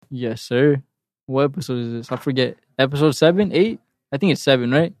Yes, sir. What episode is this? I forget. Episode 7, 8? I think it's 7,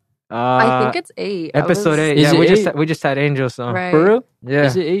 right? I think it's 8. Episode 8. Is Yeah, it we just had Angel song. Right. For real? Yeah.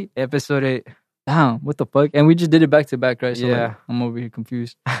 Is it 8? Episode 8. Damn, what the fuck? And we just did it back to back, right? So Yeah. like, I'm over here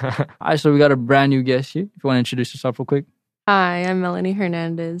confused. All right, so we got a brand new guest here. If you want to introduce yourself real quick. Hi, I'm Melanie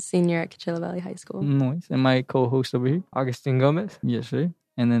Hernandez, senior at Coachella Valley High School. Nice. And my co-host over here. Augustine Gomez. Yes, sir.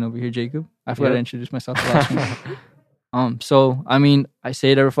 And then over here, Jacob. I forgot Yep. to introduce myself the last one. So, I mean, I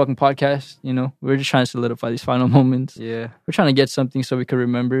say it every fucking podcast, you know, we're just trying to solidify these final moments. Yeah. We're trying to get something so we can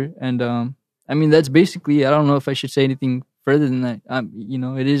remember. And, I mean, that's basically, I don't know if I should say anything further than that. You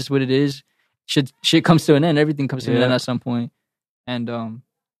know, it is what it is. Shit comes to an end. Everything comes to an end at some point. And,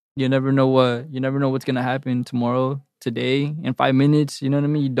 you never know what's going to happen tomorrow, today, in 5 minutes. You know what I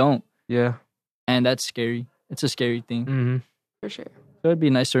mean? You don't. Yeah. And that's scary. It's a scary thing. Mm-hmm. For sure. So it'd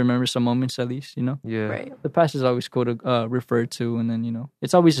be nice to remember some moments at least, you know? Yeah. Right. The past is always cool to refer to, and then, you know,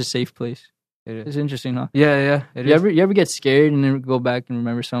 it's always a safe place. It is. It's interesting, huh? Yeah. You ever get scared and then go back and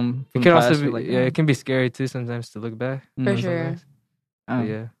remember some It from can the past? also be, You're like, it can be scary too sometimes to look back. For sure.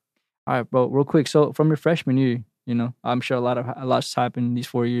 Yeah. All right, bro, real quick. So from your freshman year, you know, I'm sure a lot's happened in these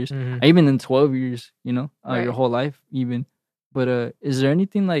 4 years. Mhm. Even in 12 years, you know, Right. your whole life even. But is there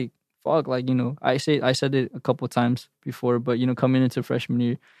anything like, you know, I said it a couple of times before, but, you know, coming into freshman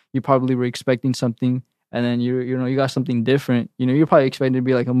year, you probably were expecting something, and then you got something different. You know, you're probably expecting to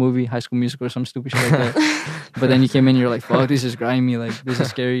be like a movie, High School Musical or some stupid shit like that. But then you came in and you're like, fuck, this is grimy. Like, this is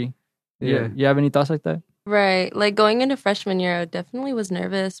scary. Yeah. You have any thoughts like that? Right. Like going into freshman year, I definitely was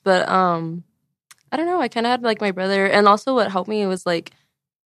nervous, but I don't know. I kind of had like my brother, and also what helped me was like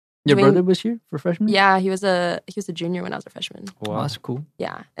Your brother was here for freshman? Yeah, he was a junior when I was a freshman. Wow, that's cool.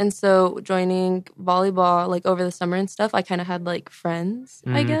 Yeah, and so joining volleyball like over the summer and stuff, I kind of had like friends.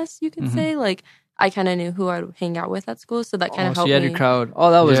 I guess you could say like I kind of knew who I'd hang out with at school, so that kind of helped So you had me. your crowd. Oh,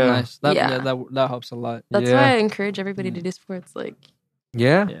 that was nice. That Yeah. that helps a lot. That's why I encourage everybody to do sports. Like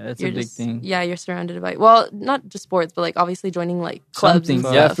Yeah. Yeah, it's a you're big just, thing. yeah, you're surrounded by not just sports, but like obviously joining like clubs Something,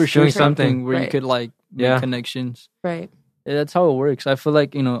 and yeah, stuff. for sure. Doing Something something. where you Right. could like make connections. Right. Yeah, that's how it works. I feel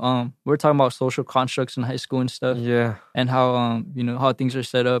like, you know, we're talking about social constructs in high school and stuff, Yeah. and how you know, how things are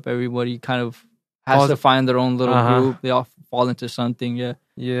set up. Everybody kind of has Falls- to find their own little Uh-huh. group. They all fall into something. Yeah.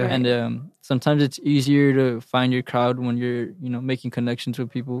 Yeah. Right. And sometimes it's easier to find your crowd when you're, you know, making connections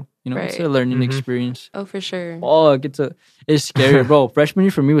with people. You know, it's a Right. learning Mhm. experience. Oh, for sure. Oh, it's scary, bro. Freshman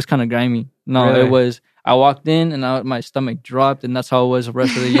year for me was kind of grimy. No, Really? it was. I walked in and my stomach dropped, and that's how it was the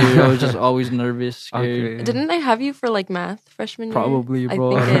rest of the year. I was just always nervous, scared. Okay. Didn't I have you for like math freshman year? Probably,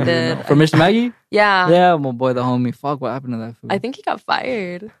 bro. I think I did. For Mr. Maggie? Yeah. Yeah, my boy, the homie. Fuck, what happened to that food? I think he got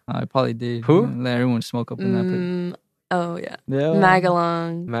fired. I probably did. Who? Let everyone smoke up in that place. Oh yeah. Yeah.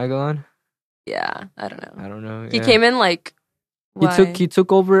 Magalong. Magellan? Yeah, I don't know. I don't know. He came in like He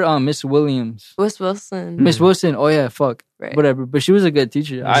took over Miss Williams. Miss Wilson. Miss Wilson. Oh yeah, fuck. Right. Whatever. But she was a good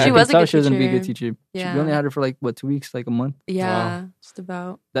teacher. I She could was a tell good she was gonna be a teacher. good teacher. Yeah. We only had her for like 2 weeks, like a month. Yeah, just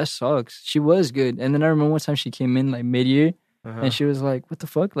about. That sucks. She was good. And then I remember one time she came in like mid-year, Uh-huh. and she was like, "What the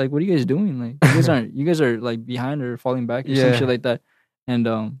fuck? Like, what are you guys doing? Like, you guys are like behind or falling back or some Yeah. shit like that." And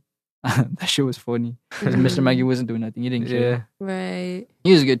that shit was funny because Mhm. Mr. Maggie wasn't doing nothing. He didn't care. Yeah. Right.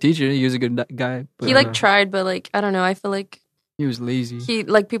 He was a good teacher. He was a good guy. But He like tried, but like I don't know. I feel like he was lazy. he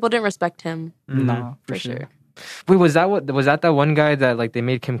like people didn't respect him Mhm. Nah, for sure. Wait, was that that one guy that like they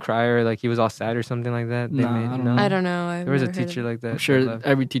made him cry or like he was all sad or something like that? They Nah, made, I don't no? know. I don't know. I've There was a never heard teacher of like that. I'm sure that left.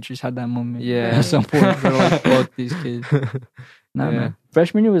 every teacher's had that moment. Yeah. At some point, they're like, "Fuck these kids." Nah, Yeah. man.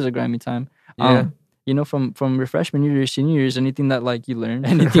 Freshman year was a grimy time. Yeah. You know, from your freshman year to your senior year, is anything that like you learned,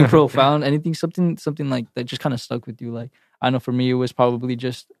 anything profound, anything something like that just kind of stuck with you? Like, I know for me, it was probably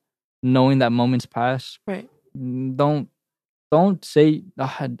just knowing that moments pass. Right. Don't say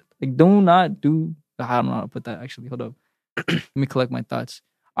like do not do. I don't know how to put that. Actually, hold up. Let me collect my thoughts.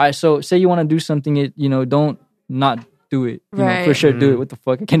 All right, so say you want to do something, don't not do it. You know, for Right. sure, do it. What the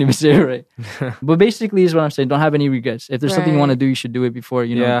fuck? I can't even say it right. But basically, is what I'm saying. Don't have any regrets. If there's something you want to Right. do, you should do it before.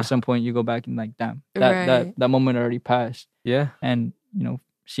 Yeah. At some point you go back and like, damn, Right. that moment already passed. Yeah. And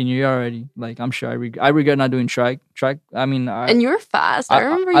senior year already. Like, I'm sure I regret not doing track. I mean, And you were fast. I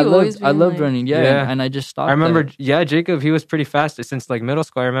remember you loved, always. I being loved like, running. Yeah, Yeah. and I just stopped. I remember, that. Jacob, he was pretty fast since like middle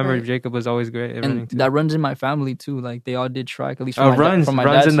school. I remember Right. Jacob was always great at running And too. that runs in my family too. Like, they all did track. At least runs from my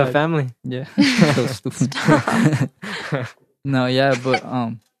runs dad's in the side. family. Yeah, so stupid. No, yeah, but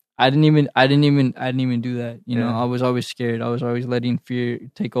I didn't even do that. Yeah. I was always scared. I was always letting fear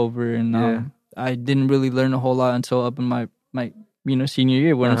take over, and Yeah. I didn't really learn a whole lot until up in my senior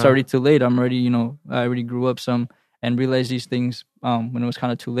year when it's Uh-huh. already too late. I'm already I already grew up some and realized these things when it was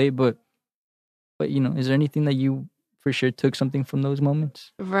kind of too late. But is there anything that you for sure took something from those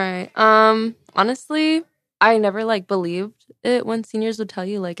moments? Right. Honestly, I never like believed it when seniors would tell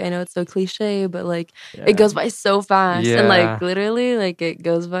you, like, I know it's so cliche, but like it goes by so fast. And like literally, like it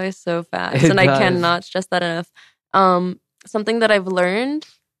goes by so fast. It and does. I cannot stress that enough. Something that I've learned,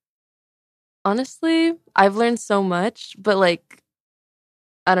 honestly, I've learned so much, but like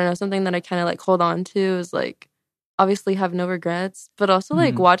I don't know, something that I kind of like hold on to is like obviously have no regrets, but also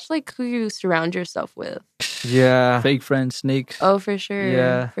like watch like who you surround yourself with. Yeah. Fake friends, snakes. Oh, for sure.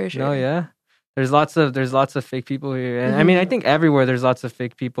 Yeah. For sure. No, yeah. There's lots of fake people here. And I mean, I think everywhere there's lots of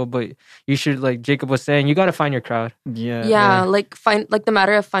fake people, but you should, like Jacob was saying, you got to find your crowd. Yeah, like find like the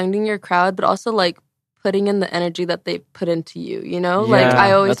matter of finding your crowd, but also like putting in the energy that they put into you, you know? Yeah, like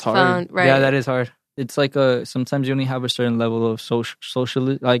I always that's hard. found, right. Yeah, that is hard. It's like sometimes you only have a certain level of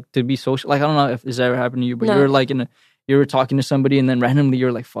social, like to be social. Like I don't know if this ever happened to you, but No. you're like you were talking to somebody and then randomly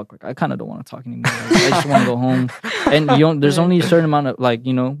you're like, fuck, I kind of don't want to talk anymore. Like, I just want to go home. And you don't, there's only a certain amount of, like,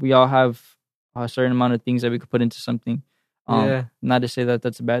 you know, we all have a certain amount of things that we could put into something. Not to say that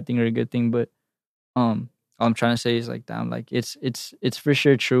that's a bad thing or a good thing, but all I'm trying to say is like, damn, like it's for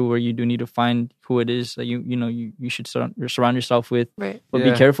sure true where you do need to find who it is that you should surround yourself with. Right. But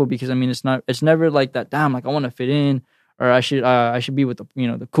be careful, because I mean it's never like that, damn, like I want to fit in, or I should be with the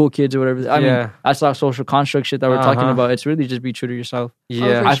the cool kids or whatever. I mean, that's not social construct shit that we're talking about. It's really just be true to yourself.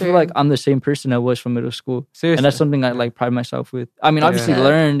 Yeah. I feel like I'm the same person I was from middle school. Seriously. And that's something I like pride myself with. I mean, obviously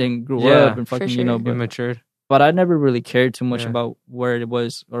learned and grew up and fucking, sure. but matured. But I never really cared too much about where it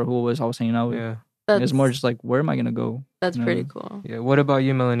was or who it was I was hanging out with. Yeah. It's more just like, where am I gonna go? That's pretty cool. Yeah. What about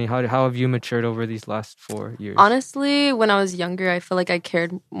you, Melanie? How have you matured over these last 4 years? Honestly, when I was younger, I feel like I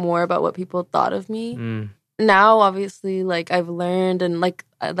cared more about what people thought of me. Now, obviously, like I've learned, and like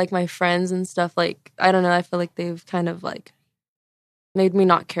my friends and stuff, like I don't know, I feel like they've kind of like made me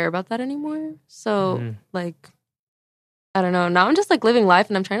not care about that anymore. So like I don't know. Now I'm just like living life,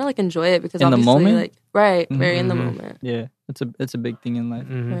 and I'm trying to like enjoy it, because in obviously, the moment? like very in the moment. Yeah, it's a big thing in life.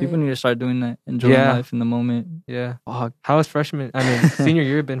 Right. People need to start doing that, enjoying life in the moment. Yeah. Fuck. How has senior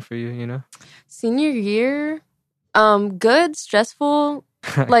year been for you? You know, Senior year, good, stressful.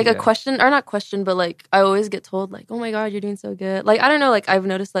 Like a question, or not question, but like I always get told like, oh my god, you're doing so good. Like I don't know, like I've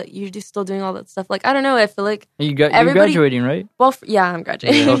noticed that you're just still doing all that stuff. Like I don't know, I feel like you're graduating, right? Well, yeah, I'm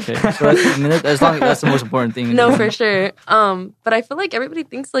graduating. Yeah, okay, so as long as that's the most important thing. No, for sure. But I feel like everybody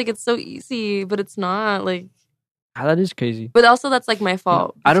thinks like it's so easy, but it's not. Like that is crazy. But also that's like my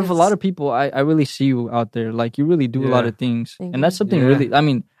fault. Out of a lot of people, I really see you out there. Like you really do a lot of things, and that's something really.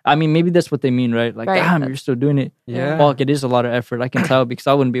 I mean, maybe that's what they mean, right? Like, damn, you're still doing it. Yeah. Fuck, it is a lot of effort. I can tell, because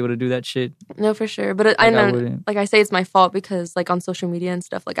I wouldn't be able to do that shit. No, for sure. But I know, like I say, it's my fault, because like on social media and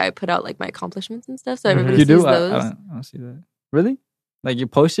stuff, like I put out like my accomplishments and stuff, so everybody sees those. I don't see that. Really? Like you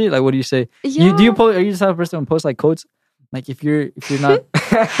post it? Like what do you say? Yeah. Do you post? Are you just the type of person who post like quotes? Like if you're not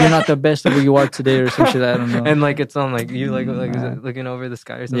you're not the best of who you are today or some shit. I don't know. And like it's on like you like is it looking over the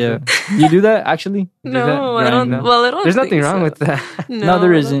sky or something. Yeah. You do that actually? No, I don't. No. Well, I don't. There's nothing wrong so. with that. No,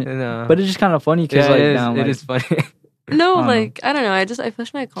 there isn't. No. But it's just kind of funny because it is funny. No, like I don't know.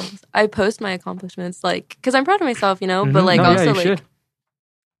 I post my accomplishments, like because I'm proud of myself, you know. But like also like. Should.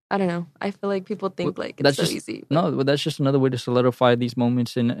 I don't know. I feel like people think like it's so easy. No, but that's just another way to solidify these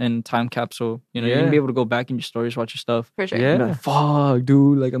moments in time capsule. You know, you're gonna be able to go back in your stories, watch your stuff. For sure. Yeah. Like, fuck,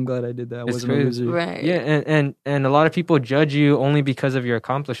 dude. Like, I'm glad I did that. I wasn't a loser. Right. Yeah, and a lot of people judge you only because of your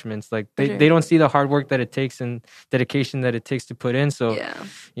accomplishments. Like they don't see the hard work that it takes and dedication that it takes to put in. So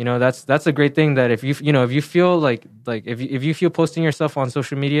you know, that's a great thing, that if you feel like if you feel posting yourself on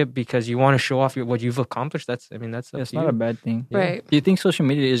social media because you want to show off what you've accomplished, that's it's not a bad thing. Right. Do you think social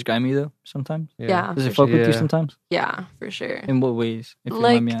media is grimy though sometimes? Yeah. Does it fuck with you sometimes? Yeah, for sure. In what ways, if you don't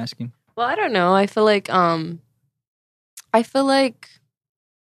mind me asking? Well, I don't know. I feel like I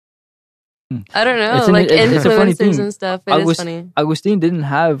don't know, like influencers and stuff. It is funny. Agustin didn't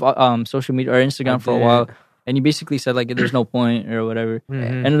have social media or Instagram for a while. And you basically said like there's no point or whatever,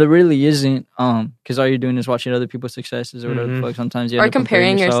 and there really isn't, because all you're doing is watching other people's successes or whatever the fuck. Sometimes you end up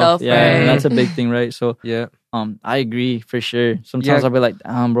comparing yourself. Yeah, and that's a big thing, right? So I agree for sure. Sometimes I'll be like,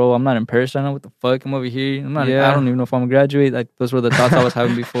 bro, I'm not in Paris right now. What the fuck? I'm over here. I don't even know if I'm gonna graduate. Like those were the thoughts I was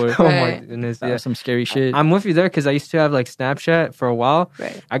having before. Oh my goodness, some scary shit. I'm with you there, because I used to have like Snapchat for a while.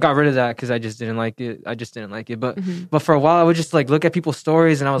 Right. I got rid of that because I just didn't like it. But for a while, I would just like look at people's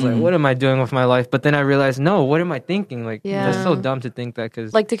stories, and I was like, what am I doing with my life? But then I realized, no, what am I thinking? Like that's so dumb to think that,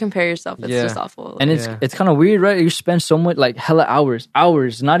 because like to compare yourself, it's just awful. And it's kind of weird, right? You spend so much, like hella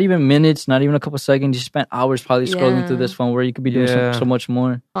hours, not even minutes, not even a couple seconds. You spend hours probably scrolling through this phone where you could be doing so much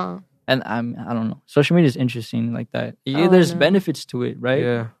more. And And I don't know. Social media is interesting like that. Yeah, there's benefits to it, right?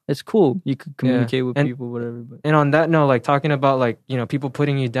 Yeah, it's cool. You could communicate with people, whatever. But. And on that note, like talking about like people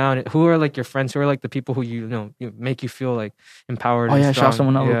putting you down. Who are like your friends? Who are like the people who you make you feel like empowered? Oh and strong? Shout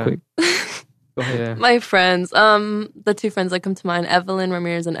someone out real quick. Go ahead. Yeah. My friends, the two friends that come to mind, Evelyn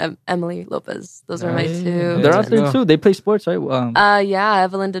Ramirez and Emily Lopez. Those are my two. They're out there too. They play sports, right? Yeah.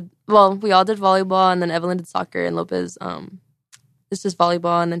 Evelyn did. Well, we all did volleyball, and then Evelyn did soccer, and Lopez it's just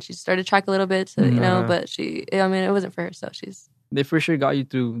volleyball, and then she started track a little bit, so, but it wasn't for her, so They for sure got you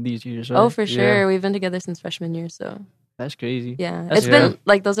through these years, right? Oh, for sure. Yeah. We've been together since freshman year, so. That's crazy. Yeah. It's been,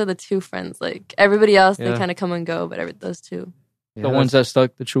 like, those are the two friends. Like, everybody else, they kind of come and go, but those two. Yeah, the ones that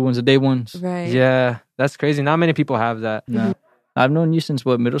stuck, the true ones, the day ones. Right. Yeah, that's crazy. Not many people have that. No. I've known you since,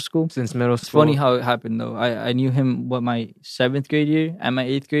 middle school? Since middle school. It's funny how it happened, though. I knew him, my 7th grade year and my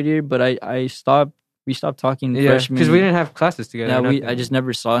 8th grade year, but we stopped talking freshman. Because we didn't have classes together. Yeah, I just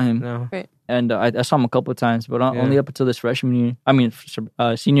never saw him. No. Right. And I saw him a couple of times, but only up until this freshman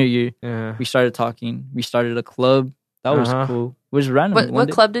year. Senior year, we started talking. We started a club. That was cool. It was random.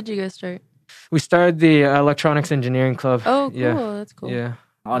 What club did you guys start? We started the electronics engineering club. Oh, cool. Yeah. That's cool. Yeah.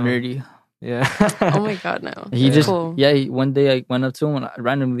 All nerdy. Yeah. Oh my God, no. One day I went up to him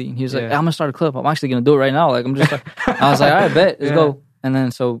randomly, and he was like, "I'm gonna start a club. I'm actually gonna do it right now." Like I'm just like, I was like, "All right, bet, let's go." And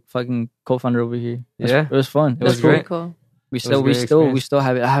then fucking co-founder over here. It was fun. It was great. Cool. We still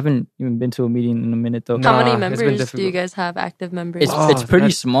have it. I haven't even been to a meeting in a minute though. How many members do you guys have? Active members? It's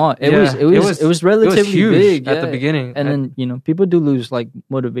pretty small. It was relatively huge big at the beginning, and then people do lose like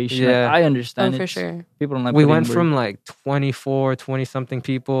motivation. Yeah, I understand. For sure. People don't like. We went from like 20 something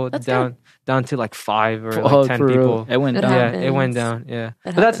people down to like 5 or like 10 people. It went down. Yeah, it went down. Yeah,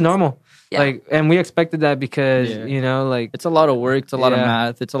 but that's normal. Yeah. Like, and we expected that because like it's a lot of work. It's a lot of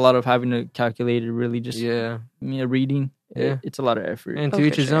math. It's a lot of having to calculate it. Really, just reading. Yeah, it's a lot of effort. And to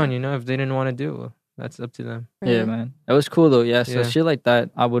each his own, if they didn't want to do it, that's up to them. Right. Yeah, man. That was cool though. Yeah, so shit like that,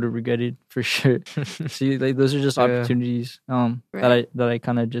 I would have regretted for sure. See, like those are just opportunities that I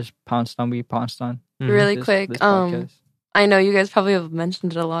kind of just pounced on. Really quick. I know you guys probably have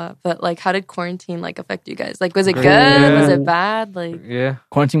mentioned it a lot, but like, how did quarantine like affect you guys? Like, was it good? Was it bad? Like,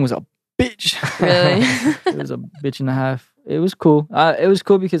 quarantine was a bitch. Really? It was a bitch and a half. It was cool. It was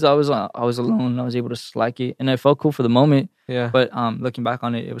cool because I was alone and I was able to slack it, and it felt cool for the moment. Yeah. But looking back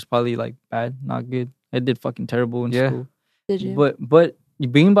on it, it was probably like bad, not good. I did fucking terrible in school. Did you? But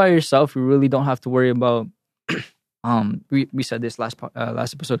being by yourself, you really don't have to worry about. We said this last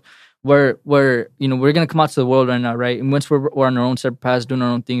episode, where we're gonna come out to the world right now, right? And once we're on our own separate paths, doing our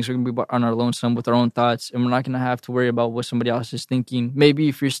own things, we're gonna be on our lonesome with our own thoughts, and we're not gonna have to worry about what somebody else is thinking. Maybe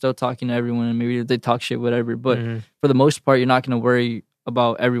if you're still talking to everyone, and maybe if they talk shit, whatever. But for the most part, you're not gonna worry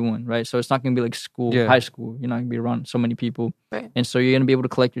about everyone, right? So it's not gonna be like school, high school. You're not gonna be around so many people, right? And so you're gonna be able to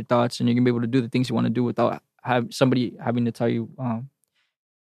collect your thoughts, and you're gonna be able to do the things you want to do without somebody having to tell you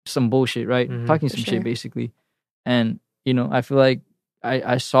some bullshit, right? Talking some shit, basically, and. I feel like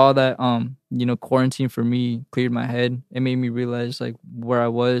I saw that, quarantine for me cleared my head. It made me realize like where I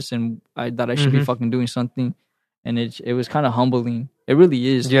was and that I should be fucking doing something. And it was kind of humbling. It really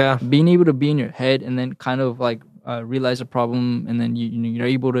is. Yeah. Being able to be in your head and then kind of like realize a problem, and then you're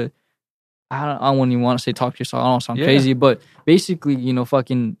able to. I don't even want to say talk to yourself. I don't sound crazy, but basically,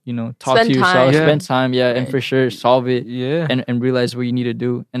 fucking, talk to yourself, spend time, and for sure solve it, and realize what you need to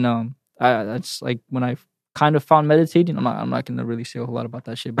do. And that's like when I kind of found meditating. I'm not gonna really say a whole lot about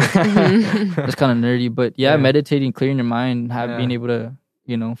that shit, but it's kind of nerdy. But meditating, clearing your mind, being able to,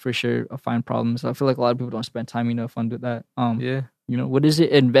 for sure find problems. I feel like a lot of people don't spend time enough on that. What is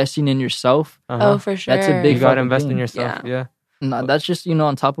it? Investing in yourself. Oh, for sure. That's a big. You gotta invest in yourself. Yeah. No, that's just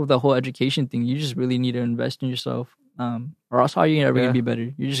on top of the whole education thing. You just really need to invest in yourself. Or else how are you ever gonna be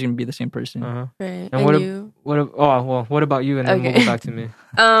better? You're just gonna be the same person. Right. And what about you? And then we'll go back to me.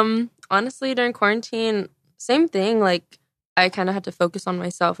 Honestly, during quarantine, same thing. Like, I kind of had to focus on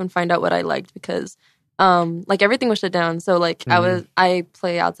myself and find out what I liked because, like, everything was shut down. So, like, I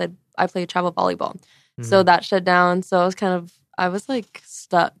play outside. I play travel volleyball. So that shut down. So I was like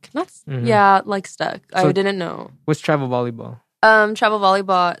stuck. Stuck. So I didn't know. What's travel volleyball? Travel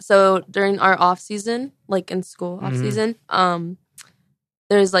volleyball. So during our off season, like in school off season,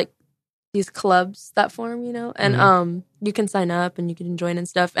 there's like these clubs that form, and you can sign up and you can join and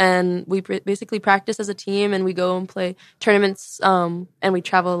stuff. And we basically practice as a team, and we go and play tournaments. And we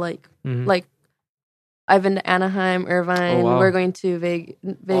travel like I've been to Anaheim, Irvine. Oh, wow. We're going to Vegas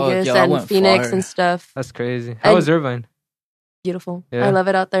and Phoenix and stuff. That's crazy. How was Irvine? Beautiful. Yeah. I love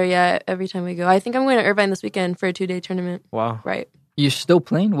it out there. Yeah, every time we go. I think I'm going to Irvine this weekend for a 2-day tournament. Wow. Right. You still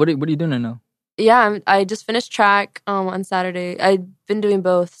playing? What are you doing right now? Yeah, I just finished track on Saturday. I'd been doing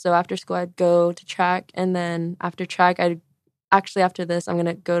both. So after school, I'd go to track. And then after track, after this, I'm going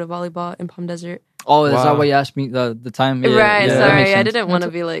to go to volleyball in Palm Desert. Oh, is that why you asked me the time? Yeah, right, yeah. Sorry. I didn't want to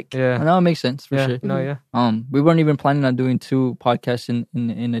be like... Yeah. No, it makes sense, for sure. No, yeah. We weren't even planning on doing 2 podcasts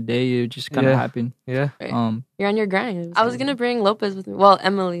in a day. It just kind of happened. Yeah. Right. You're on your grind. I was going to bring Lopez with me. Well,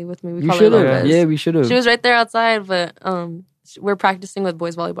 Emily with me. You should have. Yeah, we should have. She was right there outside, but we're practicing with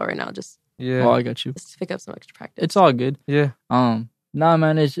boys volleyball right now. Oh, I got you. Just to pick up some extra practice. It's all good. Yeah. Nah,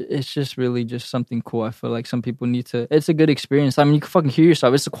 man, it's just really just something cool. I feel like some people need to. It's a good experience. I mean, you can fucking hear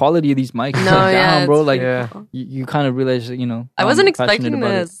yourself. It's the quality of these mics. No, yeah, bro. Like, you kind of realize, I wasn't expecting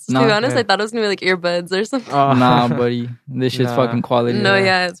this. To be honest, I thought it was gonna be like earbuds or something. Nah, buddy, this shit's fucking quality. No,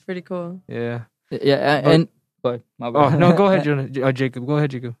 yeah, it's pretty cool. Yeah, and but my bad. Oh no, go ahead, Jacob. Go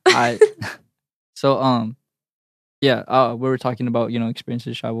ahead, Jacob. So we were talking about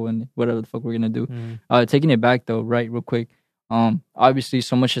experiences, travel, and whatever the fuck we're gonna do. Taking it back though, right, real quick. Obviously,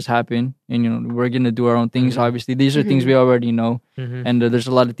 so much has happened, and we're gonna do our own things. Obviously, these are things we already know, and there's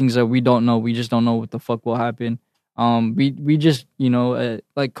a lot of things that we don't know. We just don't know what the fuck will happen. We just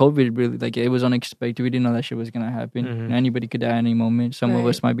like COVID, really, like it was unexpected. We didn't know that shit was gonna happen. Anybody could die at any moment. Some of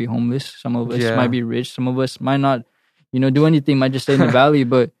us might be homeless. Some of us might be rich. Some of us might not, do anything. Might just stay in the valley.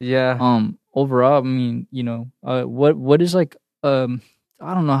 But overall, I mean, what is like I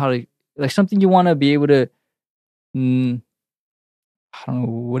don't know how to like something you want to be able to. I don't know,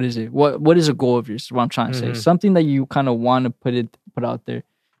 what is it? What is a goal of yours? What I'm trying to say, something that you kind of want to put out there.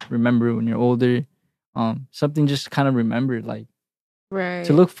 Remember when you're older, something just kind of remember, like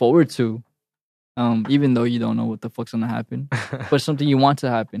to look forward to, even though you don't know what the fuck's gonna happen, but something you want to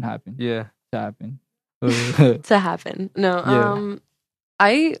happen. Yeah, to happen. To happen. No,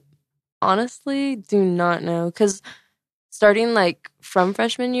 I honestly do not know, because starting like from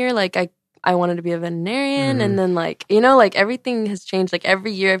freshman year, like I wanted to be a veterinarian, and then like everything has changed. Like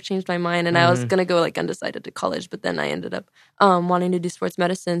every year I've changed my mind, and I was gonna go like undecided to college, but then I ended up wanting to do sports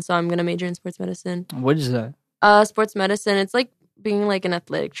medicine, so I'm gonna major in sports medicine. What is that? Sports medicine, it's like being like an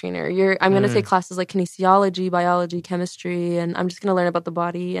athletic trainer. I'm gonna take classes like kinesiology, biology, chemistry, and I'm just gonna learn about the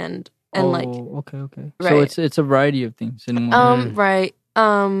body and like okay. Right. So it's a variety of things in one. Right.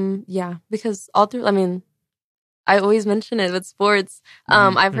 Yeah, because all through, I mean, I always mention it with sports.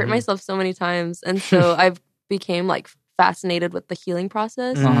 I've hurt myself so many times, and so I've became like fascinated with the healing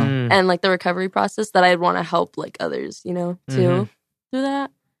process and like the recovery process, that I'd want to help like others, too, through that.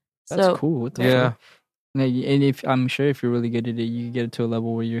 That's cool. What the fuck? And if you're really good at it, you get it to a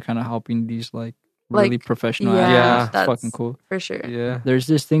level where you're kind of helping these like really professional athletes. That's fucking cool for sure. Yeah, there's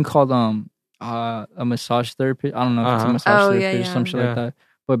this thing called a massage therapist. I don't know if it's a massage therapist or some shit like that.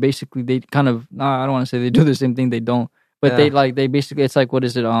 But basically, they kind of I don't want to say they do the same thing. They don't. But they basically, it's like, what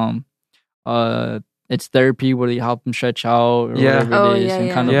is it? It's therapy where they help them stretch out or whatever it is,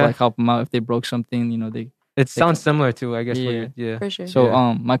 and kind of like help them out if they broke something. It sounds similar to, I guess. For sure.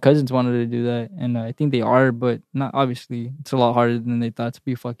 So my cousins wanted to do that, and I think they are, but not obviously. It's a lot harder than they thought to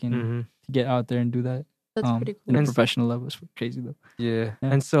be fucking to get out there and do that. That's pretty cool. In a professional level, it's crazy though. Yeah.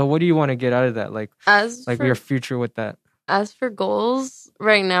 And so, what do you want to get out of that? Like your future with that? As for goals,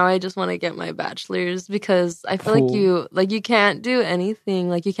 right now I just want to get my bachelor's, because I feel like you can't do anything.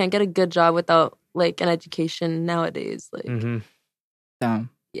 Like you can't get a good job without like an education nowadays. Like, damn.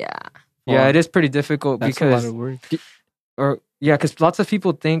 Yeah. Yeah, it is pretty difficult. That's because a lot of work. Because lots of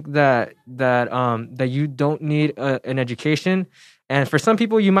people think that you don't need an education, and for some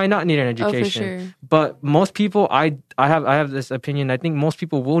people you might not need an education. Oh, for sure. But most people, I have this opinion. I think most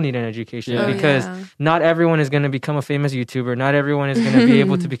people will need an education because not everyone is going to become a famous YouTuber. Not everyone is going to be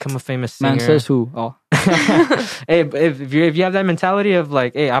able to become a famous singer. Man says who? Oh. Hey, if you have that mentality of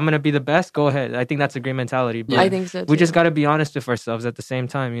like, hey, I'm gonna be the best, go ahead. I think that's a great mentality. But I think so too. We just got to be honest with ourselves at the same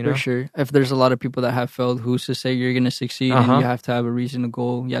time, For sure. If there's a lot of people that have failed, who's to say you're gonna succeed? And you have to have a reason to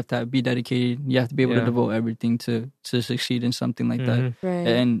go. You have to be dedicated. You have to be able to devote everything to succeed in something like that. Right.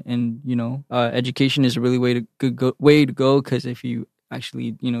 And education is a really good way to go, because if you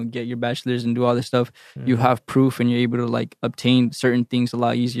actually get your bachelor's and do all this stuff, you have proof, and you're able to like obtain certain things a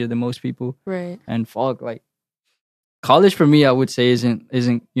lot easier than most people. Right. And like college for me, I would say isn't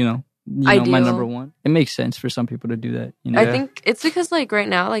my number one. It makes sense for some people to do that. I think it's because like right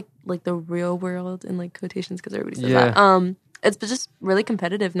now, like the real world, in like quotations, because everybody says that. It's just really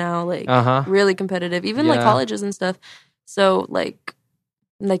competitive now, like really competitive, even like colleges and stuff. So like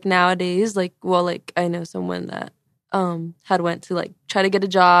nowadays, like I know someone that had went to like try to get a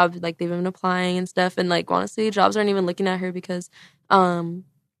job, like they've been applying and stuff, and like honestly jobs aren't even looking at her because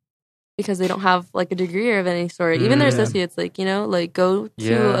because they don't have like a degree of any sort. Even their associates, like, you know, like go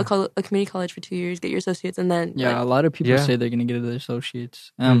to a community college for 2 years, get your associates, and then a lot of people say they're gonna get their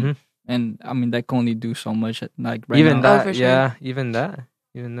associates. And I mean that can only do so much. Like right even now. that, even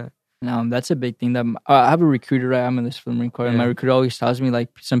that. That's a big thing. That I have a recruiter. Right, I'm in this for the Marine Corps, and my recruiter always tells me like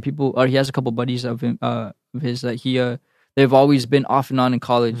some people, or he has a couple buddies of him, of his that he they've always been off and on in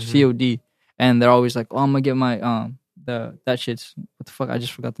college, COD, and they're always like, oh, I'm gonna get my that shit's what the fuck? I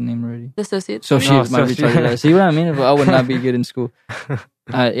just forgot the name already. Associates. See what I mean? I would not be good in school.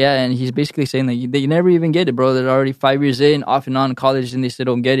 And he's basically saying that they never even get it, bro. They're already 5 years in, off and on in college, and they still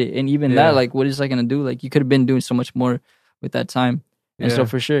don't get it. And even that, like, what is that gonna do? Like, you could have been doing so much more with that time. And so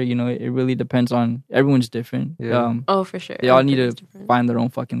for sure, you know, it really depends on everyone's different. For sure. They all need to find their own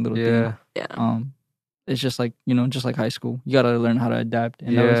fucking little thing. Yeah. It's just like, you know, just like high school. You gotta learn how to adapt.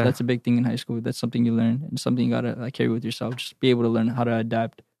 And that's a big thing in high school. That's something you learn and something you gotta like carry with yourself. Just be able to learn how to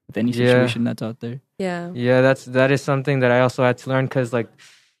adapt with any situation that's out there. Yeah. Yeah, that is something that I also had to learn because like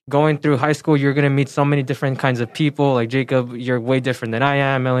going through high school, you're going to meet so many different kinds of people. Like Jacob, you're way different than I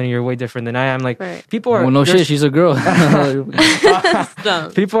am. Melanie, you're way different than I am. Like people are... Well, no shit, she's a girl.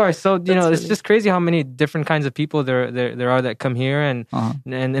 People are so, you know, it's just crazy how many different kinds of people there are that come here and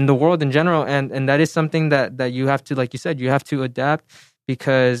in the world in general. And that is something that you have to, like you said, you have to adapt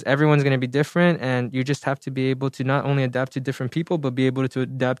because everyone's going to be different and you just have to be able to not only adapt to different people, but be able to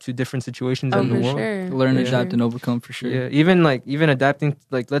adapt to different situations in the world. Sure. Learn, adapt, and overcome for sure. Yeah, even adapting,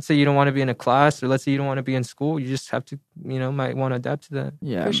 like let's say you don't want to be in a class or let's say you don't want to be in school, you just have to, you know, might want to adapt to that.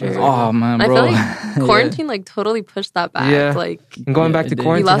 Yeah, for sure. Oh man, bro. I feel like quarantine like totally pushed that back. Yeah. Like and going back to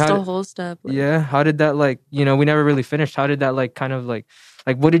quarantine, we lost a whole step. Like, how did that like, you know, we never really finished. How did that like kind of like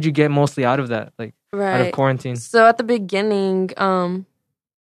what did you get mostly out of that? Like out of quarantine? So at the beginning,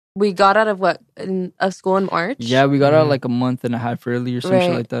 we got out of school in March. Yeah, we got out like a month and a half early or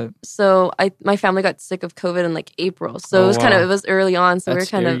something like that. So my family got sick of COVID in like April. So it was it was early on. So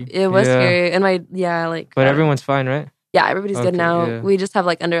That's we were kind of, it was scary. And But everyone's fine, right? Yeah, everybody's good now. Yeah. We just have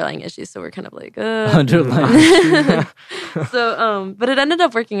like underlying issues. So we're kind of like, underlying issues. So, but it ended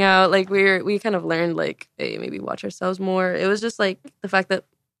up working out. Like we kind of learned like, hey, maybe watch ourselves more. It was just like the fact that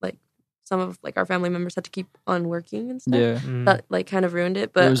like, some of like our family members had to keep on working and stuff. Yeah. That like kind of ruined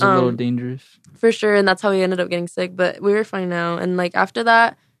it. But it was a little dangerous. For sure. And that's how we ended up getting sick. But we were fine now. And like after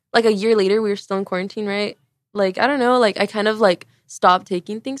that, like a year later, we were still in quarantine, right? Like, I don't know, like I kind of like stopped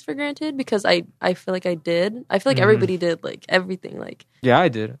taking things for granted because I feel like I did. I feel like everybody did, like everything. Like yeah, I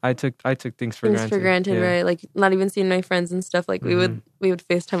did. I took things for granted. Right? Like not even seeing my friends and stuff. Like we would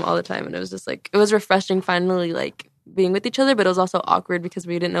FaceTime all the time. And it was just like, it was refreshing finally like being with each other, but it was also awkward because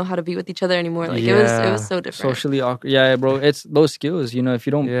we didn't know how to be with each other anymore. Like it was so different. Socially awkward. Yeah, bro. It's those skills, you know, if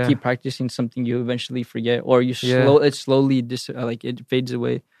you don't keep practicing something, you eventually forget or you it slowly like it fades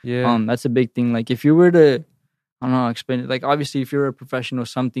away. Yeah. That's a big thing. Like if you were to, I don't know, explain it. Like obviously if you're a professional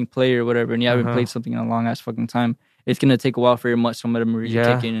player or whatever and you haven't played something in a long ass fucking time, it's gonna take a while for your muscle memory to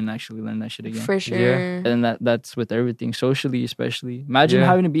kick in and actually learn that shit again. For sure. Yeah. And that's with everything, socially especially. Imagine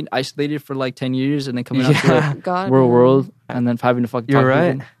having to be isolated for like 10 years and then coming out to the world and then having to fucking talk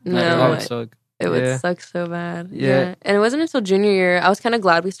to people. That would suck. It would suck so bad. Yeah. And it wasn't until junior year. I was kind of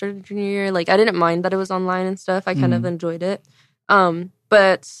glad we started junior year. Like I didn't mind that it was online and stuff. I kind of enjoyed it.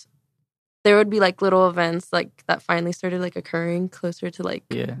 But there would be like little events like that finally started like occurring closer to like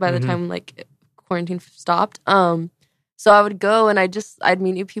by the time like quarantine stopped. So I would go and I'd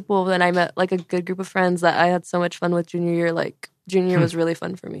meet new people and I met like a good group of friends that I had so much fun with junior year. Like junior year was really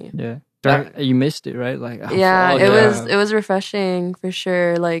fun for me. Yeah. You missed it, right? Like it was refreshing for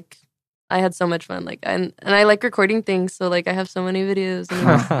sure. Like I had so much fun. Like and I like recording things, so like I have so many videos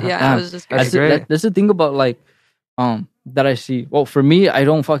and it was just great. That's the thing about like that I see. Well, for me, I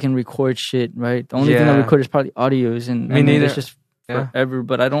don't fucking record shit, right? The only thing I record is probably audios and me neither. It's just forever,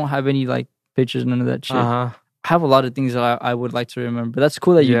 but I don't have any like pictures, none of that shit. I have a lot of things that I would like to remember. But that's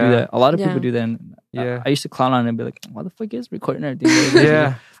cool that you do that. A lot of people do that. And I used to clown on it and be like, why the fuck is recording everything?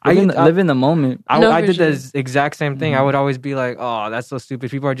 Yeah. I live in the moment. I did the exact same thing. I would always be like, oh, that's so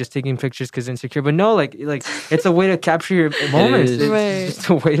stupid. People are just taking pictures because insecure. But no, like it's a way to capture your moments. It's just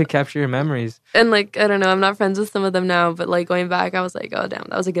a way to capture your memories. And like, I don't know, I'm not friends with some of them now, but like going back, I was like, oh damn,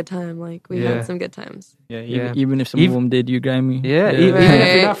 that was a good time. Like we had some good times. Yeah, even if some of them did, you got me. Yeah, even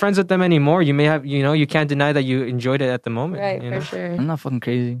if you're not friends with them anymore, you may have, you know, you can't deny that you enjoyed it at the moment. Right, you know? for sure. I'm not fucking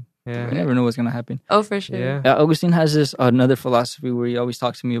crazy. Yeah. You never know what's gonna happen. Oh, for sure. Yeah. Augustine has this another philosophy where he always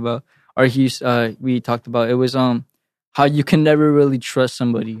talks to me about, or we talked about, it was how you can never really trust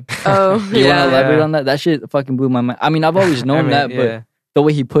somebody. Oh, you want to elaborate on that? That shit fucking blew my mind. I mean, I've always known that, but the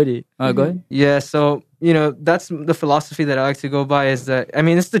way he put it. Go ahead. Yeah, so that's the philosophy that I like to go by, is that, I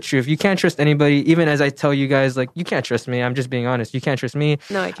mean, it's the truth. You can't trust anybody, even as I tell you guys, like, you can't trust me. I'm just being honest. You can't trust me.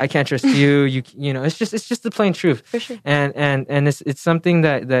 No, I can't trust you. It's just the plain truth. For sure. And it's something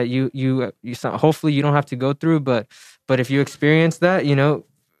that you hopefully you don't have to go through, but if you experience that,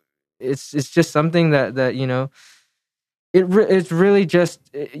 it's just something that it's really just,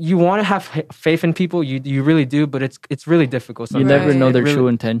 you want to have faith in people, you really do, but it's really difficult sometimes. You never know their true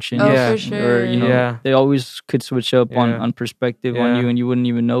intention. For sure. Or they always could switch up on perspective on you, and you wouldn't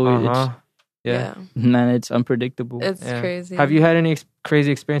even know it. Man, it's unpredictable. It's crazy. Have you had any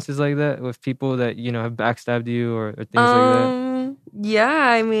crazy experiences like that with people that have backstabbed you or things like that? Yeah,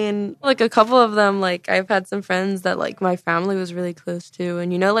 I mean, like a couple of them, like I've had some friends that like my family was really close to,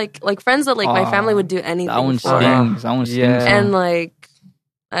 and like friends that like my family would do anything that one for. Stings. That one stings. And like,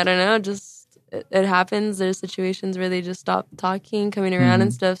 I don't know, just it happens. There's situations where they just stop talking, coming around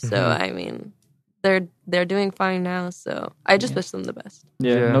and stuff. So I mean, they're doing fine now. So I just wish them the best.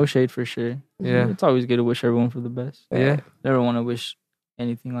 Yeah, no shade for sure. Yeah, it's always good to wish everyone for the best. Yeah, never want to wish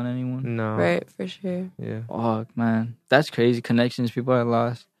anything on anyone. No. Right, for sure. Yeah. Oh man, that's crazy. Connections people I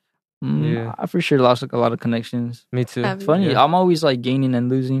lost. I for sure lost like a lot of connections. Me too. It's funny. I'm always like gaining and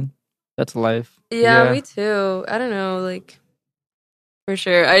losing. That's life. Yeah, me too. I don't know, like for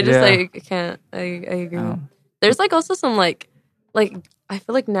sure. I just like I can't. I agree. There's like also some like I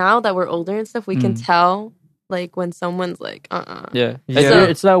feel like now that we're older and stuff, we can tell like when someone's like Yeah.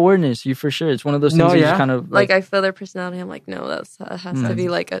 It's that awareness. You for sure. It's one of those things you just kind of like I feel their personality. I'm like, no, that has to be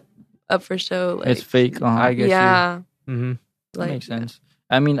like up for show. Like, it's fake. I guess. Yeah. That makes sense.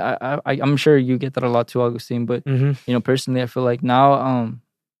 I mean, I'm sure you get that a lot too, Augustine. But personally, I feel like now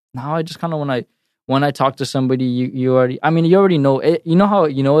I just kind of when I talk to somebody, you already know it. You know how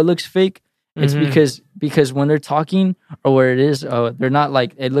it looks fake. It's because when they're talking or where it is, they're not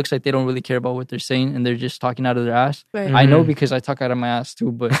like, it looks like they don't really care about what they're saying and they're just talking out of their ass. Right. I know because I talk out of my ass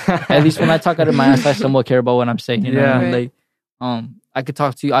too, but at least when I talk out of my ass, I somewhat care about what I'm saying. You know what I mean? Like, I could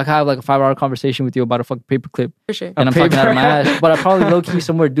talk to you. I could have like a 5-hour conversation with you about a fucking paperclip. For sure. And I'm talking out of my ass. But I probably low-key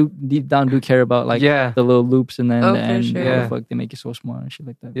somewhere deep down do care about like the little loops and then the fuck they make it so small and shit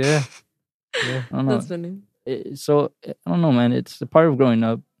like that. Yeah. I don't know. That's funny. So I don't know, man. It's a part of growing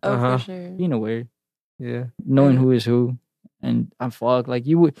up. For sure. Being aware. Yeah. Knowing who is who. And I'm fucked. Like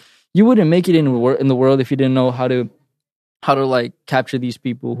you wouldn't make it in the world if you didn't know how to like capture these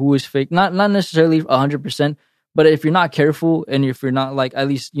people. Who is fake. Not necessarily 100%, but if you're not careful and if you're not like at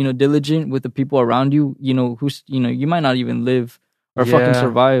least, diligent with the people around you, who's you might not even live or fucking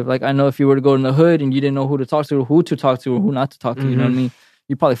survive. Like I know if you were to go in the hood and you didn't know who to talk to or who not to talk to, you know what I mean?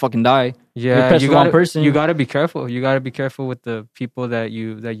 You probably fucking die. Yeah, you gotta be careful. You gotta be careful with the people that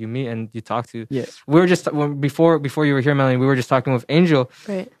you meet and you talk to. Yeah, we were just before you were here, Melanie. We were just talking with Angel,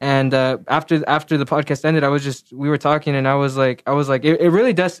 right? And after the podcast ended, we were talking, and I was like, it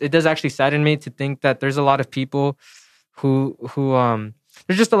really does. It does actually sadden me to think that there's a lot of people who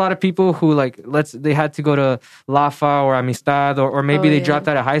there's just a lot of people who like they had to go to LAFA or Amistad or maybe they dropped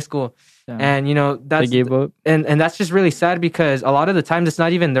out of high school. And that's they gave up, and that's just really sad because a lot of the times it's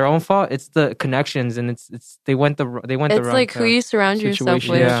not even their own fault. It's the connections, and it's they went the wrong. It's like who you surround yourself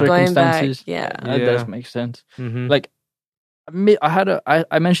with. Going back, that does make sense. Like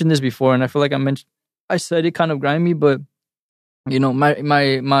I mentioned this before, and I feel like I said it kind of grimy, but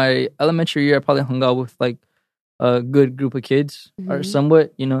my elementary year I probably hung out with like a good group of kids or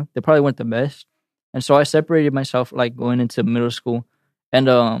somewhat. They probably weren't the best, and so I separated myself like going into middle school,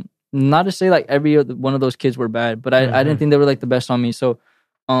 and not to say like every one of those kids were bad, but I didn't think they were like the best on me. So,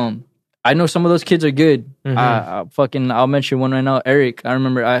 I know some of those kids are good. I'll mention one right now, Eric. I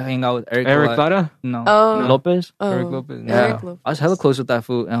remember I hang out with Eric. Eric Clara? No. Lopez? Eric Lopez. Yeah. Eric Lopez. I was hella close with that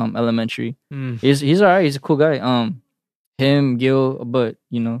fool, elementary. He's alright. He's a cool guy. Him, Gil, but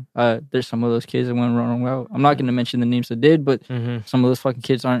there's some of those kids that went wrong route. I'm not gonna mention the names that did, but some of those fucking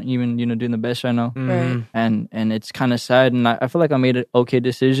kids aren't even doing the best right now. Right. And it's kind of sad, and I feel like I made an okay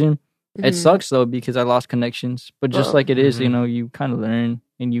decision. It sucks though because I lost connections, but just like it is, you kind of learn,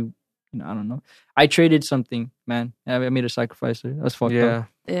 and I don't know. I traded something, man. I made a sacrifice there. That's fucked up.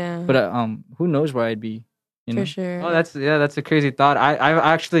 Yeah. But who knows where I'd be? For sure. Oh, that's a crazy thought.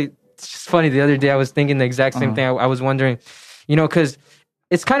 I actually. It's just funny. The other day I was thinking the exact same thing. I was wondering, because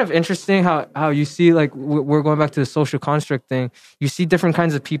it's kind of interesting how you see, like, we're going back to the social construct thing. You see different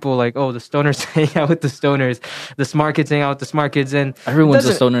kinds of people, like, the stoners hang out with the stoners, the smart kids hang out with the smart kids, and everyone's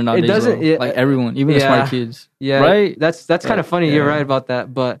a stoner nowadays. It doesn't, like everyone, even the smart kids. Yeah, right. That's kind of funny. Yeah. You're right about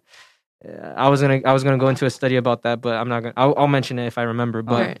that, but. I was gonna go into a study about that, but I'm not gonna. I'll mention it if I remember.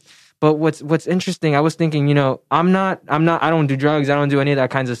 But But what's interesting, I was thinking, you know, I don't do drugs. I don't do any of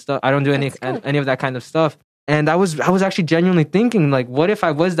that kinds of stuff. I don't do any of that kind of stuff. And I was actually genuinely thinking, like, what if I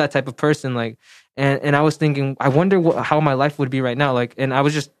was that type of person? Like, and I was thinking, I wonder how my life would be right now. Like, and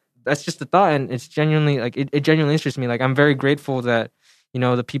that's just the thought. And it's genuinely, like, it genuinely interests me. Like, I'm very grateful that, you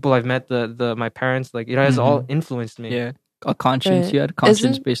know, the people I've met, my parents, like, it has all influenced me. Yeah. A conscience. Right. You had a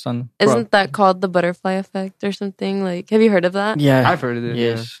conscience based on... Isn't that called the butterfly effect or something? Like, have you heard of that? Yeah. I've heard of it.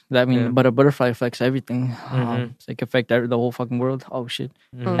 Yes. Yeah. I mean, but a butterfly affects everything. It's like affect the whole fucking world. Oh, shit.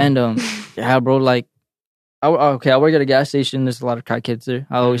 And, yeah, bro, like, I work at a gas station. There's a lot of crackheads there.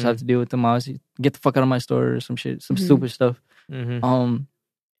 I always have to deal with them. I always get the fuck out of my store or some shit, some stupid stuff. And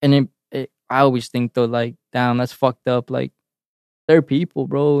I always think, though, like, damn, that's fucked up. Like, they're people,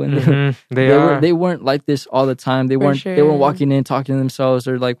 bro, and they weren't like this all the time. They weren't walking in talking to themselves,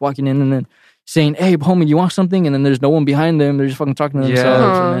 or like walking in and then saying, "Hey, homie, you want something?" And then there's no one behind them. They're just fucking talking to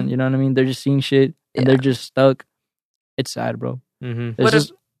themselves, and then, you know what I mean? They're just seeing shit and they're just stuck. It's sad, bro. It's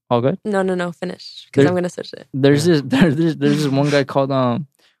just all good. No, finish because I'm gonna switch it. There's this one guy called what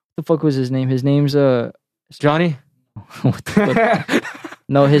the fuck was his name? His name's Johnny. What the fuck?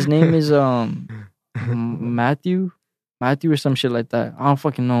 No, his name is Matthew or some shit like that. I don't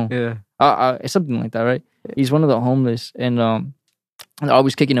fucking know. Yeah. Something like that, right? He's one of the homeless, and they're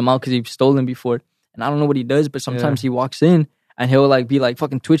always kicking him out because he's stolen before. And I don't know what he does, but sometimes he walks in and he'll like be like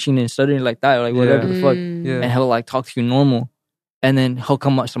fucking twitching and stuttering like that, or like whatever the fuck. Yeah. And he'll like talk to you normal, and then he'll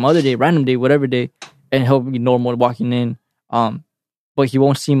come up some other day, random day, whatever day, and he'll be normal walking in. But he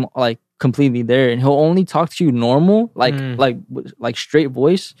won't seem like completely there, and he'll only talk to you normal, like straight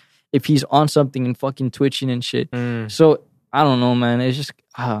voice, if he's on something and fucking twitching and shit. So, I don't know, man. It's just,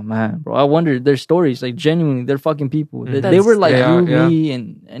 man, bro. I wonder, their stories, like, genuinely, they're fucking people. They were like me,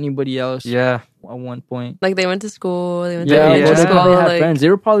 and anybody else at one point. Like, they went to school. They probably had friends. They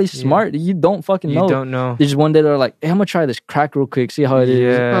were probably smart. You don't fucking know. You don't know. They just one day, they're like, hey, I'm gonna try this crack real quick, see how it is.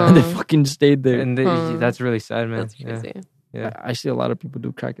 Yeah. And they fucking stayed there. And that's really sad, man. That's crazy. Yeah. I see a lot of people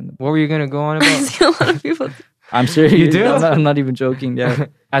do crack in the... What were you gonna go on about? I see a lot of people... I'm serious. You do? I'm not even joking. Yeah.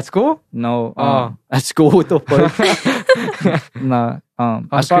 At school? No. At school, what the fuck? Nah.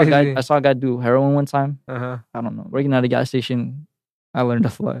 I saw a guy do heroin one time. I don't know. Working at a gas station, I learned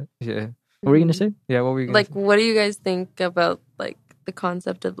a lot. Yeah. What were you gonna say? Yeah. What were you gonna like? say? What do you guys think about like the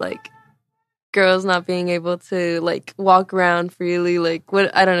concept of like girls not being able to like walk around freely? Like,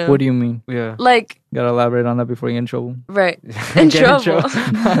 what? I don't know. What do you mean? Yeah. Like, gotta elaborate on that before you get in trouble. Right. In trouble.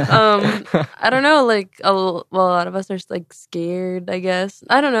 I don't know. Like, a lot of us are like scared, I guess.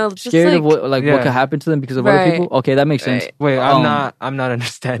 I don't know. Just scared of what could happen to them because of other people. Okay, that makes sense. Wait, I'm not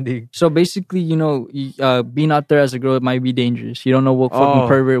understanding. So basically, you know, being out there as a girl, it might be dangerous. You don't know what fucking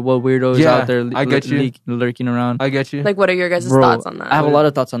pervert, what weirdo is out there lurking around. I get you. Like, what are your guys' thoughts on that? I have a lot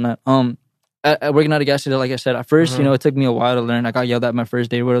of thoughts on that. Working at a gas station, like I said, at first, you know, it took me a while to learn. I got yelled at my first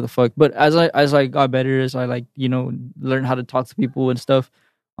day, whatever the fuck. But as I got better, as I like, you know, learned how to talk to people and stuff.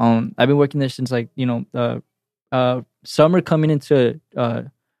 I've been working there since like, you know, summer coming into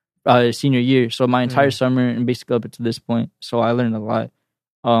senior year. So my entire summer and basically up to this point. So I learned a lot.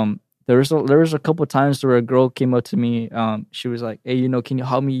 There was a couple of times where a girl came up to me. She was like, "Hey, you know, can you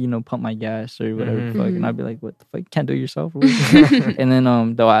help me, you know, pump my gas or whatever the fuck?" And I'd be like, "What the fuck? You can't do it yourself?" And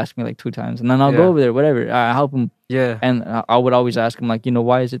then they'll ask me like 2 times, and then I'll go over there, whatever. I help them. Yeah. And I would always ask them like, you know,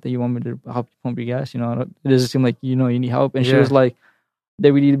 why is it that you want me to help you pump your gas? You know, it doesn't seem like, you know, you need help. And she was like, they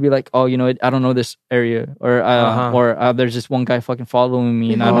would either be like, "Oh, you know, I don't know this area," or there's this one guy fucking following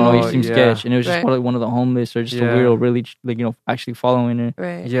me, and I don't know, he seems sketch, and it was just probably one of the homeless or just a weirdo, really, like, you know, actually following her.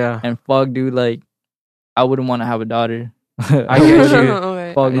 Right. Yeah. And fuck, dude, like, I wouldn't want to have a daughter. I get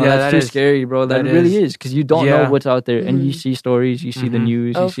you. Fuck, no, that's too scary, bro. That really is, because you don't know what's out there, and you see stories, you see the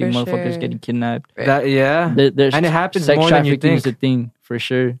news, you see motherfuckers getting kidnapped. Right. There's and it happens sex more than you think. Is a thing for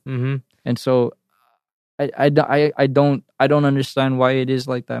sure, and so. I don't understand why it is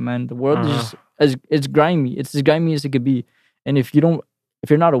like that, man. The world is just it's grimy. It's as grimy as it could be. And if you're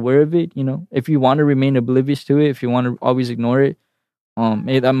not aware of it, you know, if you want to remain oblivious to it, if you want to always ignore it,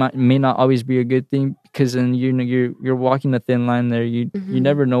 that may not always be a good thing, because then you're walking a thin line there. You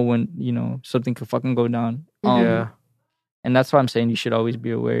never know when, you know, something could fucking go down. And that's why I'm saying you should always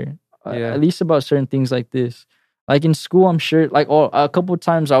be aware, at least about certain things like this. Like in school, I'm sure. Like a couple of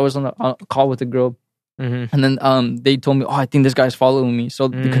times I was on a call with a girl. And then they told me, "Oh, I think this guy's following me." So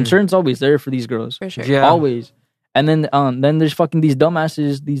the concern's always there for these girls, for sure, always. And then there's fucking these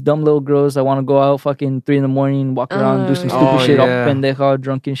dumbasses, these dumb little girls that want to go out fucking 3 a.m, walk around, do some stupid shit, all pendeja,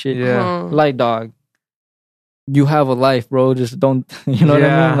 drunk and shit. Like, dog, you have a life, bro. Just don't, you know what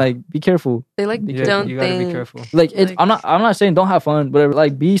I mean? Like, be careful. They like don't you gotta think. be careful. Like, it's, I'm not saying don't have fun, but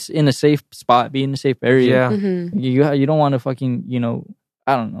like, be in a safe spot, be in a safe area. Yeah. You don't want to fucking,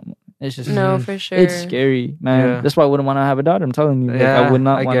 I don't know. It's just no, for sure. It's scary, man. Yeah. That's why I wouldn't want to have a daughter. I'm telling you, like, Yeah, I would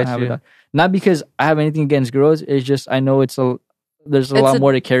not want to have a daughter. Not because I have anything against girls. It's just I know there's a lot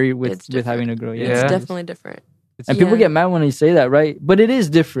more to carry with having a girl. Yeah, it's definitely different. And people get mad when they say that, right? But it is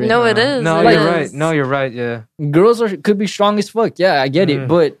different. No, it is. No, you're right. No, you're right. Yeah. Girls could be strong as fuck. Yeah, I get it.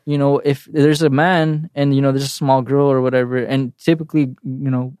 But, if there's a man and, there's a small girl or whatever, and typically,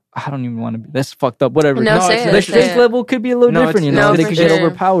 I don't even want to be. That's fucked up. Whatever. No, the strength level could be a little different. They could get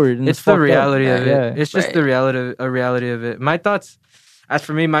overpowered. And it's the reality of it. Yeah. It's just the reality of it. My thoughts, as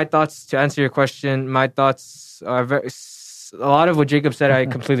for me, to answer your question, my thoughts are a lot of what Jacob said, I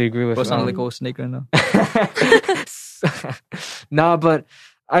completely agree with. It sounds like a snake right now. No, but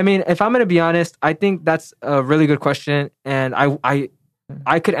I mean, if I'm gonna be honest, I think that's a really good question, and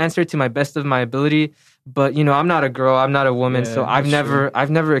I could answer it to my best of my ability. But I'm not a girl, I'm not a woman, so I've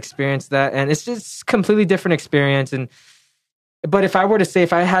never experienced that, and it's just completely different experience. But if I were to say,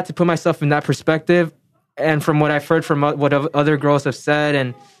 if I had to put myself in that perspective, and from what I've heard from what other girls have said,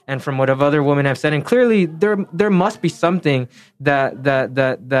 and from what other women have said, and clearly there must be something that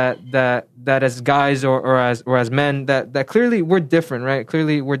as guys or as men that clearly we're different, right?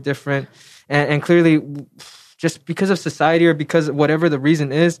 Clearly we're different, and clearly just because of society or because whatever the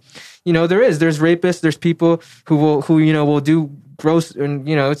reason is, there's rapists, there's people who will do gross and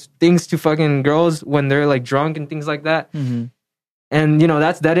things to fucking girls when they're like drunk and things like that, and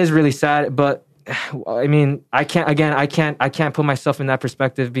that is really sad, but. I mean, I can't put myself in that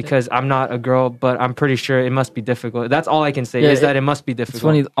perspective because I'm not a girl, but I'm pretty sure it must be difficult. That's all I can say is that it must be difficult. It's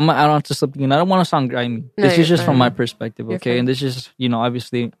funny. I'm gonna add on to something, and I don't want to sound grimy. No, this is just from my perspective, okay? And this is,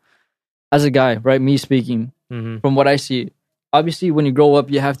 obviously, as a guy, right? Me speaking from what I see. Obviously, when you grow up,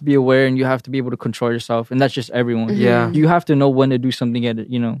 you have to be aware and you have to be able to control yourself, and that's just everyone. Yeah, you have to know when to do something.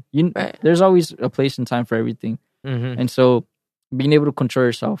 There's always a place and time for everything, and so. Being able to control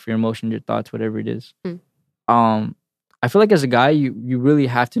yourself, your emotions, your thoughts, whatever it is. I feel like as a guy, you really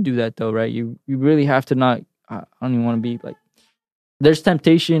have to do that though, right? You really have to not. I don't even want to be like. There's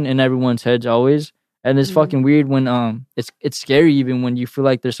temptation in everyone's heads always, and it's fucking weird when it's scary even when you feel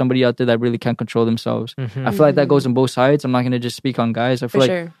like there's somebody out there that really can't control themselves. I feel like that goes on both sides. I'm not gonna just speak on guys. I feel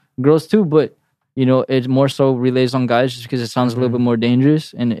like girls too, but. It more so relays on guys just because it sounds a little bit more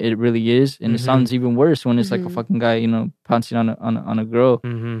dangerous, and it really is. And it sounds even worse when it's like a fucking guy, pouncing on a girl.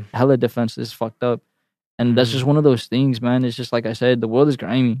 Hella defense is fucked up. And that's just one of those things, man. It's just like I said, the world is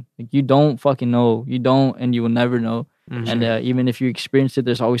grimy. Like, you don't fucking know. You don't, and you will never know. And even if you experience it,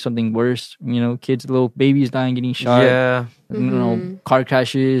 there's always something worse. Kids, little babies dying, getting shot. Yeah. Car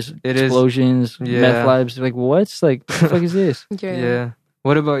crashes, explosions, meth labs. Like, what's like, what the fuck is this? Yeah.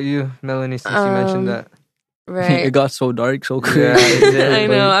 What about you, Melanie, since you mentioned that? Right. It got so dark so quick. Yeah, I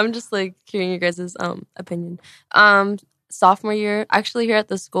know. I'm just like hearing your guys' opinion. Sophomore year, actually here at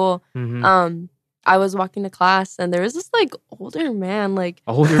the school, I was walking to class and there was this like older man.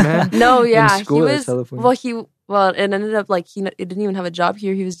 Older man? No, yeah. In school, it ended up like he didn't even have a job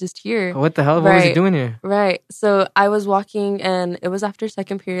here. He was just here. What the hell? What was he doing here? Right. So I was walking and it was after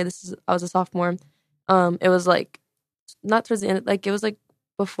second period. I was a sophomore. It was like not towards the end, like it was like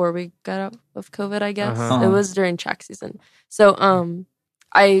before we got out of COVID, I guess. It was during track season. So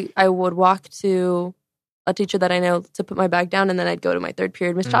I would walk to a teacher that I know to put my bag down, and then I'd go to my third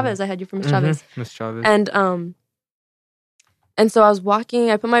period. Miss Chavez, I had you from Miss Chavez. Miss Chavez. And so I was walking,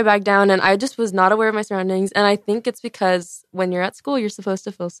 I put my bag down, and I just was not aware of my surroundings. And I think it's because when you're at school, you're supposed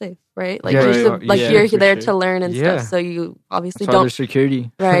to feel safe, right? Like you're there to learn and stuff. So you obviously don't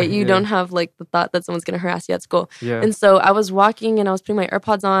security, right? You don't have like the thought that someone's gonna harass you at school. And so I was walking, and I was putting my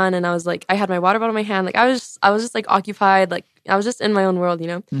AirPods on, and I was like, I had my water bottle in my hand, like I was just like occupied, like I was just in my own world,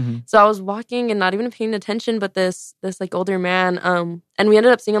 So I was walking and not even paying attention, but this like older man, and we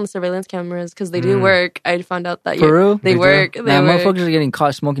ended up seeing on the surveillance cameras because they do work. I found out that for real they work. Motherfuckers are getting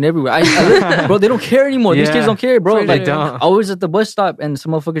caught smoking everywhere. Bro, they don't care anymore. These kids don't care, bro. Like, I was at the bus stop and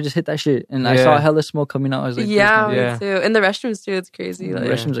some motherfucker just hit that shit, and I saw hella smoke coming out. I was like, me too. In the restrooms too, it's crazy. The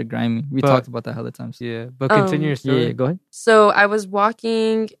restrooms are grimy. We talked about that hella times. Yeah, but continue your story. Yeah, go ahead. So I was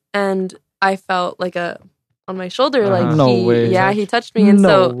walking and I felt like on my shoulder, like he touched me, and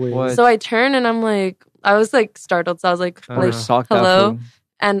so I turned and I'm like, I was like startled, so I was like hello,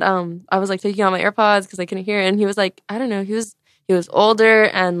 and I was like taking out my AirPods because I couldn't hear it, and he was like, I don't know, he was older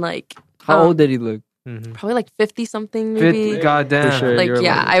and like how old did he look? Probably like 50 something, maybe. 50, goddamn. Sure, like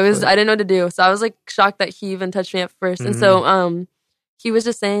I didn't know what to do, so I was like shocked that he even touched me at first, and so he was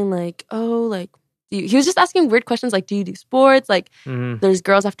just saying like, oh, like, he was just asking weird questions like, do you do sports? Like, there's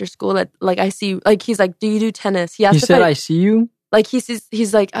girls after school that like I see. Like, he's like, do you do tennis? He said, I see you. Like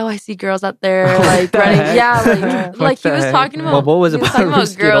he's like, oh, I see girls out there like running. Yeah, like he was talking about. What was it? He was talking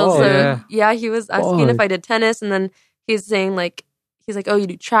about girls. So yeah, he was asking if I did tennis, and then he's saying like, he's like, oh, you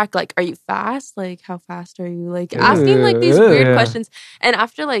do track. Like, are you fast? Like, how fast are you? Like, asking like these weird questions. And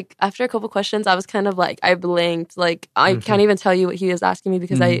after a couple questions, I was kind of like, I blinked. Like, I can't even tell you what he was asking me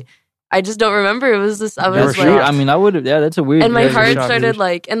because I just don't remember. It was just, I was like... I mean, I would have... Yeah, that's a weird... And my heart started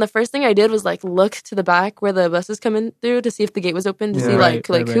like... And the first thing I did was like look to the back where the buses come in through to see if the gate was open, to see like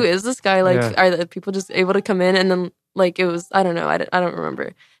who is this guy? Like, are the people just able to come in? And then like it was... I don't know. I don't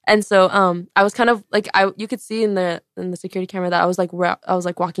remember. And so I was kind of like... You could see in the security camera that I was like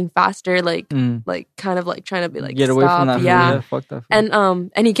walking faster, like kind of like trying to be like, get away from that. Yeah, fuck that.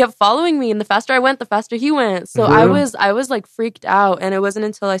 And he kept following me, and the faster I went, the faster he went. So I was like freaked out, and it wasn't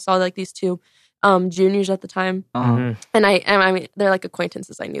until I saw like these two juniors at the time, and I mean they're like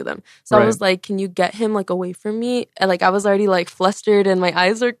acquaintances. I knew them, so I was like, "Can you get him like away from me?" And like I was already like flustered, and my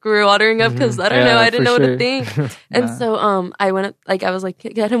eyes were watering up because I don't know, I didn't know what to think. And so I went up, like I was like,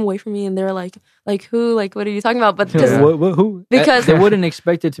 "Get him away from me," and they were like who? Like, what are you talking about? But who? Because they wouldn't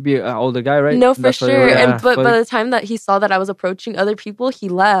expect it to be an older guy, right? No, for sure. And but by the time that he saw that I was approaching other people, he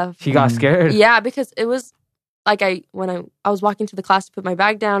left. He got scared. Yeah, because it was. Like when I was walking to the class to put my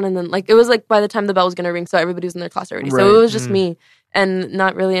bag down, and then like it was like by the time the bell was gonna ring, so everybody was in their class already. So it was just me and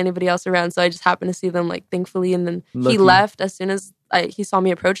not really anybody else around. So I just happened to see them, like, thankfully, and then he left as soon as he saw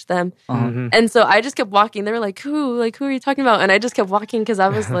me approach them. And so I just kept walking. They were like, who are you talking about? And I just kept walking because I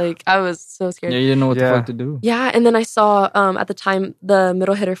was like, I was so scared. Yeah, you didn't know what the fuck to do. Yeah, and then I saw at the time the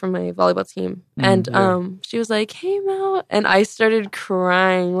middle hitter from my volleyball team, and she was like, "Hey, Mel," and I started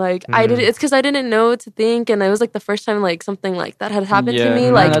crying. Like it's because I didn't know what to think, and it was like the first time like something like that had happened to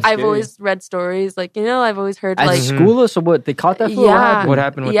me. Like I've always read stories, like I've always heard at like school. So what they caught that for? What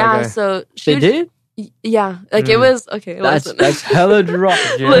happened with that guy? So they did. Yeah, like it was okay. That's hella drop.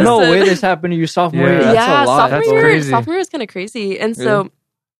 No way this happened to you sophomore year. That's a lot. That's crazy. Sophomore year was kind of crazy, and so.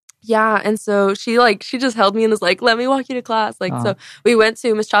 Yeah, and so she just held me and was like, "Let me walk you to class." Like, so we went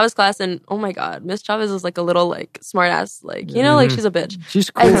to Miss Chavez's class, and oh my god, Miss Chavez is like a little like smart ass, like like she's a bitch.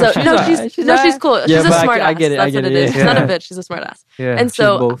 She's cool. And so she's cool. She's a smart ass. I get it. That's what it is. She's not a bitch. She's a smart ass. Yeah, and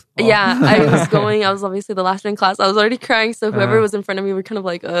so I was obviously the last one in class. I was already crying, so whoever was in front of me were kind of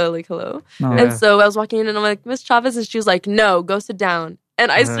like hello. And so I was walking in, and I'm like, "Miss Chavez," and she was like, "No, go sit down."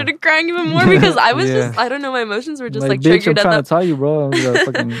 And I started crying even more because I was just, I don't know, my emotions were just like triggered at that. I'm trying to tell you, bro.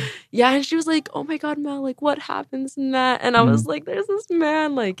 Yeah, and she was like, "Oh my god, Mel, like what happens in that?" And I was like, "There's this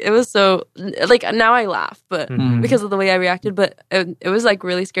man." Like it was so, like now I laugh, but because of the way I reacted, but it was like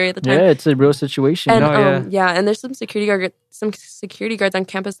really scary at the time. Yeah, it's a real situation. And and there's some security guards on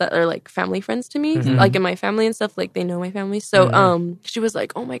campus that are like family friends to me, like in my family and stuff. Like they know my family, so she was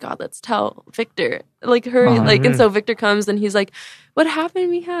like, "Oh my god, let's tell Victor." Like hurry, and so Victor comes and he's like, "What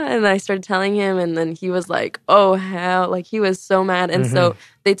happened, Mija?" And I started telling him, and then he was like, "Oh hell!" Like he was so mad, and so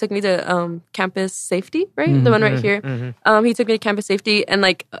they took me to campus safety, right, the one right here. He took me to campus safety, and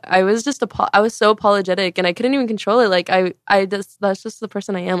like I was just I was so apologetic, and I couldn't even control it. Like that's just the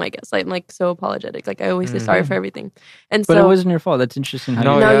person I am, I guess. I'm like so apologetic. Like I always say sorry for everything, and but it wasn't your fault. That's interesting.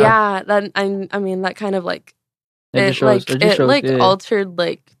 That I mean that kind of like it altered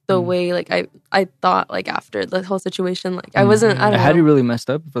like the way like I thought like after the whole situation, like I wasn't, I don't know. Had you really messed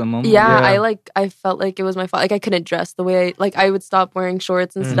up for the moment? Yeah, I felt like it was my fault. Like I couldn't dress the way I would stop wearing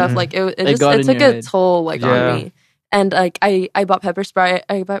shorts and stuff. Like it took a toll like on me. And like I bought pepper spray.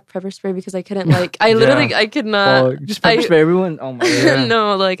 I bought pepper spray because I couldn't like I literally I could not just pepper spray everyone. Oh my god.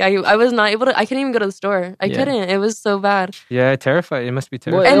 No, like I was not able to. I couldn't even go to the store. I couldn't. It was so bad. Yeah, terrified. It must be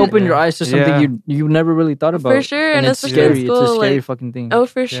terrifying. Well, it opened your eyes to something you never really thought about. For sure, and it's scary. It's a scary fucking thing. Oh,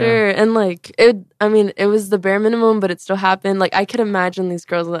 for sure. And like it. I mean, it was the bare minimum, but it still happened. Like I could imagine these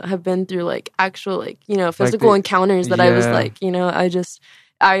girls that have been through like actual like physical encounters that I was like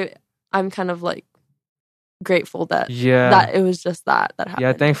I'm kind of like grateful that it was just that happened.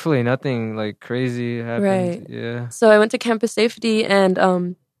 Yeah, thankfully nothing like crazy happened. Right. Yeah. So I went to campus safety and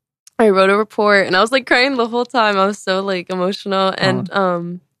I wrote a report and I was like crying the whole time. I was so like emotional and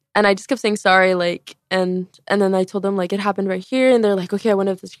I just kept saying sorry, like and then I told them like it happened right here, and they're like, okay, I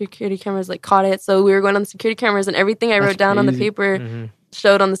wonder if the security cameras like caught it. So we were going on the security cameras, and everything I wrote down on the paper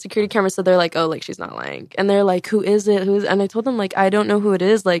showed on the security camera, so they're like, oh, like, she's not lying. And they're like, who is it? And I told them, like, I don't know who it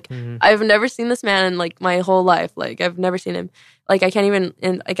is. Like, I've never seen this man in, like, my whole life. Like, I've never seen him. Like, I can't even,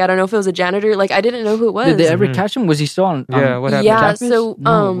 and like, I don't know if it was a janitor. Like, I didn't know who it was. Did they ever catch him? Was he still on? Yeah, what happened? Yeah, campus? so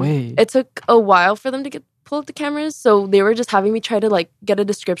No way. it took a while for them to pull up the cameras. So they were just having me try to, like, get a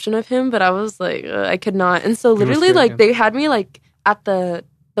description of him, but I was like, I could not. And so literally, like, they had me, like, at the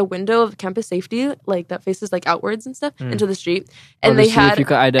window of campus safety, like, that faces, like, outwards and stuff into the street. And they had,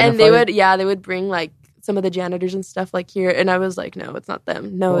 and they would bring, like, some of the janitors and stuff, like, here, and I was like, no, it's not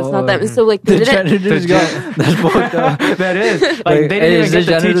them. No, it's not them. And so, like, they didn't. That's fucked up. That is. Like, they didn't even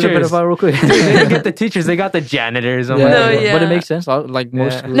get the teachers. Real quick. They didn't get the teachers. They got the janitors. But it makes sense. Like,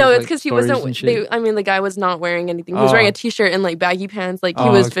 most schools, no, it's because he wasn't. The guy was not wearing anything. He was wearing a t-shirt and, like, baggy pants. Like, he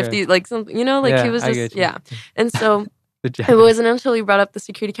was 50, like, something, you know, like, he was just, And so it wasn't until we brought up the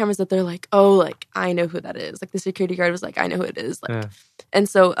security cameras that they're like, oh, like, I know who that is. Like, the security guard was like, I know who it is. Like, and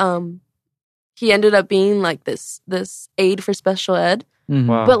so, he ended up being, like, this aide for special ed.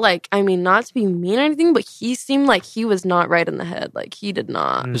 Wow. But, like, I mean, not to be mean or anything, but he seemed like he was not right in the head. Like, he did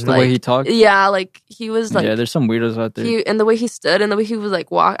not. Just like, the way he talked? Yeah, like, he was, like... Yeah, there's some weirdos out there. And the way he stood and the way he was, like,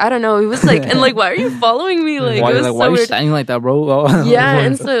 walk. I don't know. He was, like... And, like, why are you following me? Like, why, it was like, so why are you weird. standing like that, bro? Yeah,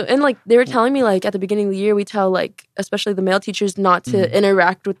 and, like, they were telling me, like, at the beginning of the year, we tell, like, especially the male teachers, not to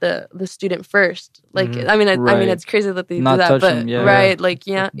interact with the student first. Like, I mean, it's crazy that they not do that, but... Them, right, like,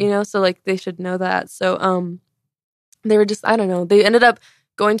 you know, so, like, they should know that. So, they were just... I don't know. They ended up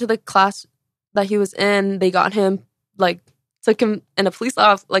going to the class that he was in. They got him, like, took him in a police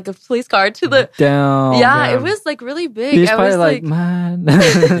car to the... Damn. It was, like, really big. He's probably like, man.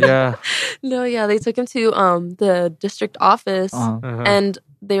 Yeah. No, yeah, they took him to the district office, and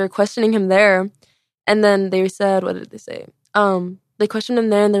they were questioning him there. And then they said, what did they say? They questioned him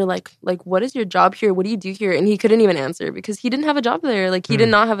there, and they're like, what is your job here? What do you do here? And he couldn't even answer because he didn't have a job there. Like, he did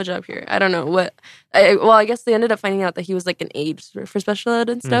not have a job here. I don't know what. I guess they ended up finding out that he was, like, an aide for special ed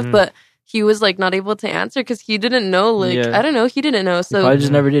and stuff, but he was, like, not able to answer because he didn't know. Like, I don't know. He didn't know. So I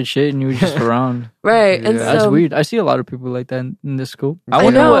just never did shit, and he was just around. Right. And so, that's weird. I see a lot of people like that in this school. I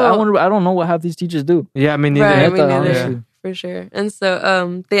don't know what half these teachers do. Yeah, I mean, neither. Right, me neither. For sure. And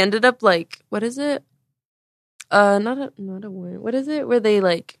so they ended up, like, what is it? Not a warrant. What is it? Where they,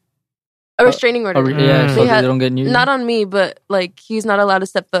 like, a restraining order. So they don't get news. Not on me, but, like, he's not allowed to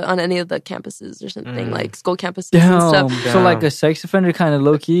step foot on any of the campuses or something, like school campuses and stuff. So, like, a sex offender, kind of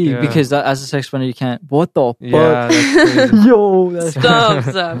low key, because as a sex offender you can't. What the fuck? Yeah, that's crazy. Yo, that's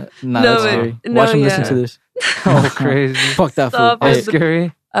stop. Nah, that's scary. Watch him listen to this. Oh, crazy. Fuck that fool. It's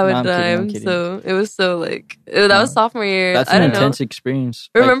scary. I would die. So it was so, like, that was sophomore year. That's an intense experience.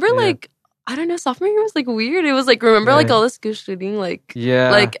 Remember, like, I don't know, sophomore year was, like, weird. It was, like, remember, like, all the school shooting, like,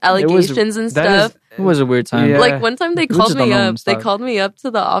 like, allegations and stuff. It was a weird time. Yeah. Like, one time they called me up. They called me up to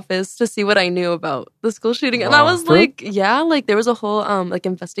the office to see what I knew about the school shooting. And I was like, like, there was a whole, like,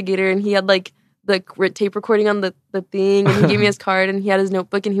 investigator, and he had, like, the tape recording on the thing, and he gave me his card, and he had his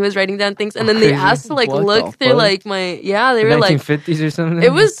notebook, and he was writing down things, and then they asked to, like, look through, like, my, they were like 1950s or something.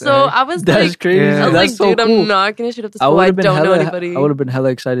 It was so, I was that's like, crazy. I was like, dude, I'm not gonna shoot up the school. I don't know anybody. I would have been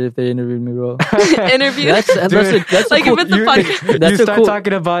hella excited if they interviewed me, bro. Interview? That's like, cool, if it's a podcast. You start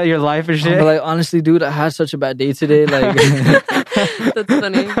talking about your life and shit. But, like, honestly, dude, I had such a bad day today. Like, that's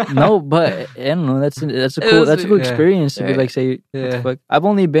funny. No, but I don't know. That's a cool experience to be like, say, what. I've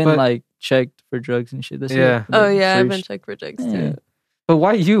only been like checked for drugs and shit. That's it. Oh yeah, I've been checked for drugs too. But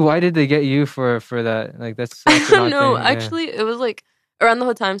why you? Why did they get you for that? Like, that's I don't know. Actually, it was like around the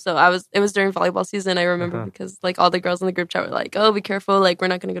whole time. So it was during volleyball season. I remember because, like, all the girls in the group chat were like, "Oh, be careful! Like, we're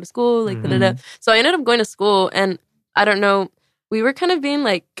not gonna go to school." Like, da-da-da. So I ended up going to school, and I don't know. We were kind of being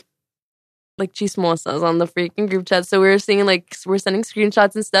like chismosas on the freaking group chat. So we were seeing, like, we're sending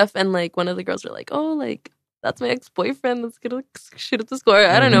screenshots and stuff, and, like, one of the girls were like, "Oh, like, that's my ex-boyfriend. Let's get shoot up the score."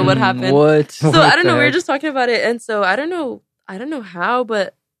 I don't know what happened. What? So I don't know. We were just talking about it, and so I don't know how,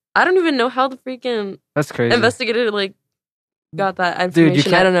 but I don't even know how the freaking investigator, like, got that information.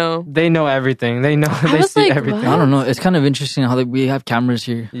 Dude, I don't know. They know everything. They know. They see like, everything. What? I don't know. It's kind of interesting how we have cameras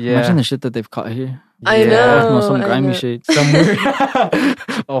here. Yeah. Imagine the shit that they've caught here. I know. Some grimy shit. Some weird.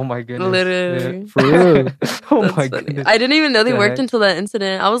 Oh my goodness. Literally. Yeah. For real. Oh my goodness. I didn't even know they worked until that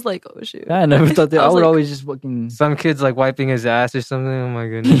incident. I was like, oh shoot. Yeah, I never thought that. I would always just fucking. Some kid's like wiping his ass or something. Oh my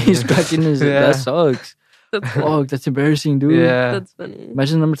goodness. He's scratching his. That sucks. Fuck, that's embarrassing, dude. Yeah. That's funny.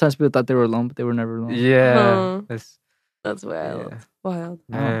 Imagine the number of times people thought they were alone, but they were never alone. Yeah. That's wild. Yeah. Wild.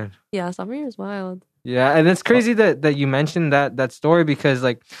 Man. Yeah, summer year is wild. Yeah, and it's crazy that you mentioned that story because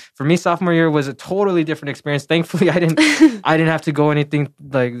like for me, sophomore year was a totally different experience. Thankfully, I didn't have to go anything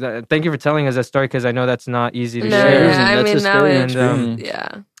like that. Thank you for telling us that story because I know that's not easy to share. Yeah, I mean now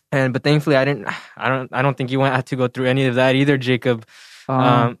but thankfully I don't think you had to go through any of that either, Jacob.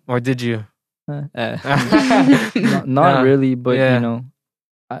 Or did you? Not really, but you know,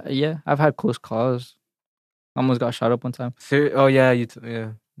 I've had close calls. Almost got shot up one time. Oh yeah,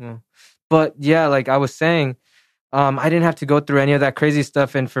 yeah. But yeah, like I was saying, I didn't have to go through any of that crazy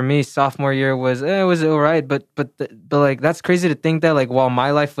stuff, and for me, sophomore year was alright. But like that's crazy to think that like while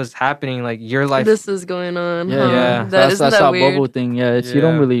my life was happening, like your life, this is going on. Yeah. That's that bubble thing. Yeah, you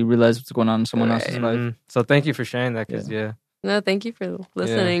don't really realize what's going on in someone else's life. So thank you for sharing that, because No, thank you for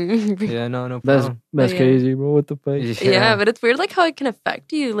listening. No problem. That's crazy, bro. What the fuck? Yeah, but it's weird, like how it can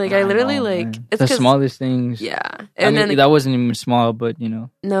affect you. Like I literally it's the smallest things. Yeah, and then that wasn't even small, but you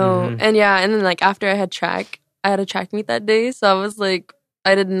know. No, and then like after I had a track meet that day, so I was like,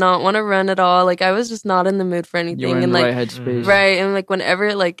 I did not want to run at all. Like I was just not in the mood for anything. You were in and the like right headspace, right? And like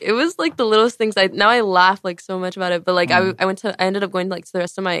whenever, like it was like the littlest things. Now I laugh like so much about it, but like I ended up going like to the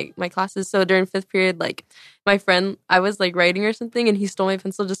rest of my classes. So during 5th period, like my friend, I was like writing or something, and he stole my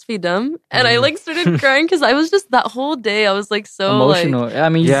pencil just to be dumb, and I like started crying because I was just that whole day I was like so emotional. Like, I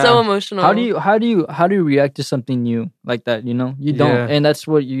mean, so emotional. How do you react to something new like that? You know, you don't, and that's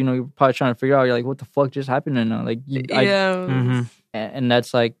what you're probably trying to figure out. You're like, what the fuck just happened right now? Like, and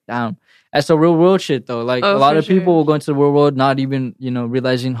that's like, damn. That's the real world shit though. Like a lot of people will go into the real world not even,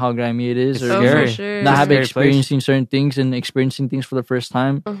 realizing how grimy it is, it's or scary. Not having experiencing certain things and experiencing things for the first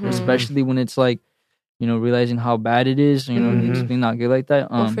time, especially when it's like, realizing how bad it is, it's not good like that.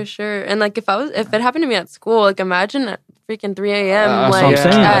 For sure. And like if it happened to me at school, like imagine at freaking 3 a.m. That's like what I'm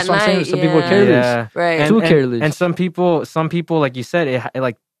saying. at night. Some people are careless, right? Too careless. And some people, like you said, it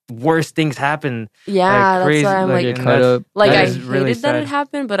like worse things happen. Yeah, like, crazy, that's why I'm like cut up. Like I hated really that it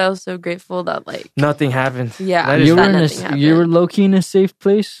happened, but I was so grateful that like nothing happened. Yeah, you were low key in a safe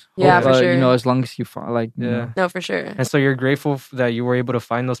place. Yeah, for sure. As long as you find no, for sure. And so you're grateful that you were able to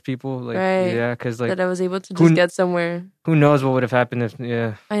find those people, like right? Yeah, because like that I was able to just get somewhere. Who knows what would have happened if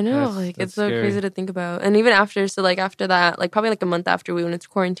I know, like it's so scary. crazy to think about. And even after that, like probably like a month after we went into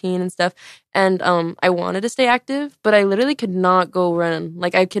quarantine and stuff, and I wanted to stay active, but I literally could not go run.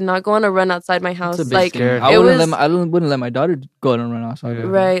 Like I could not go on a run outside my house. Like I wouldn't let my daughter go out and run outside.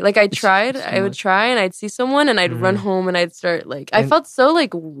 Right. Like I tried. I would try and I'd see someone and I'd run home and I'd start like I felt so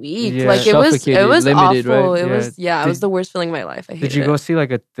like weak. Like it was limited, awful. Right? It was the worst feeling of my life. I hated it. Did you go see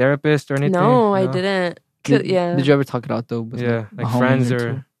like a therapist or anything? No, I didn't. Did you ever talk it out though? Like friends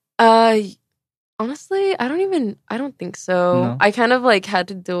or? Honestly, I don't think so. No. I kind of like had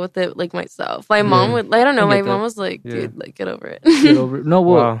to deal with it like myself. My mom would, I don't know. My mom was like, dude, like get over it. Get over it. No,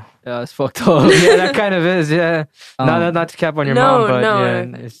 wow. Yeah, it's fucked up. Yeah, that kind of is. Yeah, not to cap on your mom, but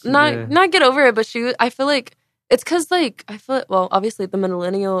not get over it. But I feel like it's because like obviously the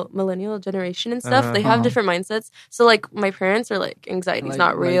millennial generation and stuff, they have different mindsets. So like my parents are like anxiety's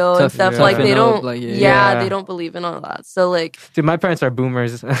not real and stuff. Like they don't, they don't believe in all that. So like, dude, my parents are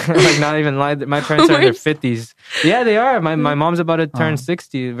boomers. Like not even lie. My parents are in their 50s. Yeah, they are. My mom's about to turn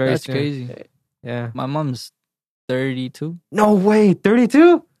 60. That's soon. crazy. Yeah, my mom's 32. No way,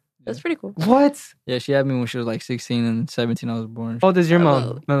 32. That's pretty cool. What? Yeah, she had me when she was like 16 and 17 I was born. How old is your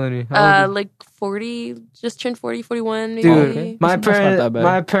mom, Melanie? Like 40, just turned 40, 41 maybe. Dude, my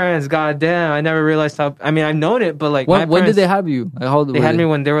parents, goddamn, I never realized how, I mean, I've known it, but like when did they have you? Like, how old they had me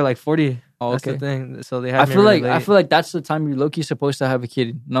when they were like 40. Oh, that's okay. the thing. So they had me I feel like that's the time you're low-key supposed to have a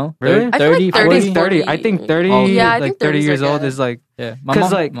kid. No? Really? 30, 40? I think 30, like 30 years old is like, yeah.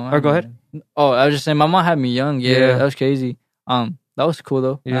 Because like, or go ahead. Oh, I was just saying, my mom had me young. Yeah, that was crazy. That was cool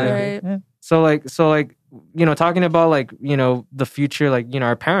though. Yeah. Yeah. So like, talking about like, the future, like,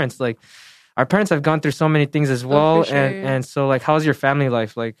 our parents have gone through so many things as well. Oh, for sure. And so like, how's your family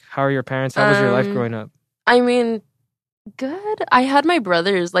life? Like, how are your parents? How was your life growing up? I mean, good. I had my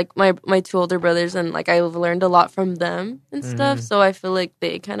brothers, like my 2 older brothers, and like I've learned a lot from them and stuff. So I feel like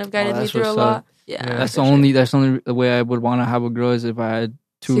they kind of guided me through a lot. Yeah. That's the only way I would want to have a girl is if I had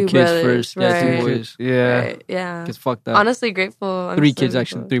two kids brothers, first. right. Yeah, 2 boys. Yeah. Right, yeah. Because fuck that. Honestly, grateful. 3 kids,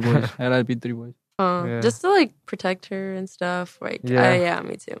 actually. 3 boys. It had to be 3 boys. Just to like protect her and stuff. Like,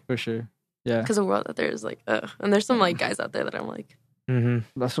 me too. For sure. Yeah. Because the world out there is like, and there's some like guys out there that I'm like,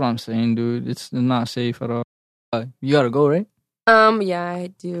 That's what I'm saying, dude. It's not safe at all. You gotta go, right? Yeah,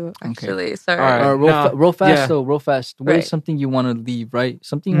 I do actually. Okay. Sorry. All right, real fast. What is something you want to leave, right?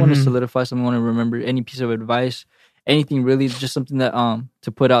 Something you want to solidify, something you want to remember, any piece of advice, anything really, just something that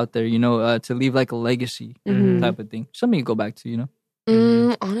to put out there, to leave like a legacy type of thing. Something you go back to,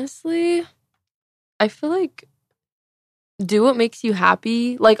 Honestly, I feel like do what makes you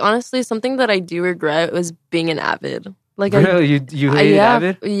happy. Like, honestly, something that I do regret was being an avid. Like, really? You hated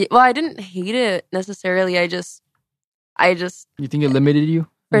avid? Well, I didn't hate it necessarily. I just. You think it limited you?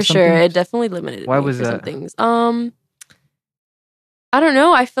 For sure, it definitely limited Why me was for that? some things. I don't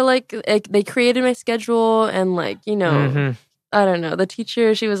know. I feel like they created my schedule and like, you know, Mm-hmm. I don't know. The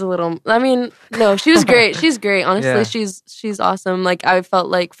teacher, she was a little, I mean, no, she was great. She's great. Honestly, Yeah. she's awesome. Like, I felt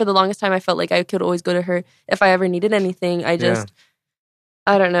like for the longest time, I felt like I could always go to her if I ever needed anything. I just,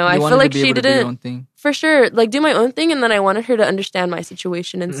 I don't know. I feel like she didn't, your own thing. For sure, like do my own thing. And then I wanted her to understand my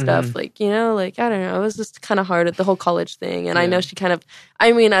situation and stuff. Mm-hmm. Like, you know, like, I don't know. It was just kind of hard at the whole college thing. And I know she kind of,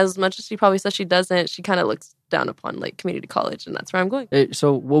 I mean, as much as she probably says she doesn't, she kind of looks down upon like community college. And that's where I'm going.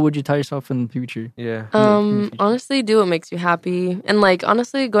 So what would you tell yourself in the future? Yeah. Honestly, do what makes you happy. And like,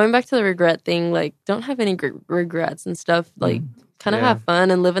 honestly, going back to the regret thing, like don't have any regrets and stuff. Like kind of have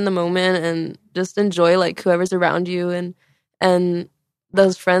fun and live in the moment and just enjoy like whoever's around you and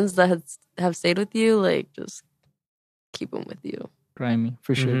those friends that have stayed with you, like just keep them with you. Grimy,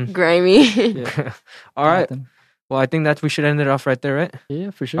 for sure. Mm-hmm. Grimy. Yeah. All right. Well, I think that we should end it off right there, right?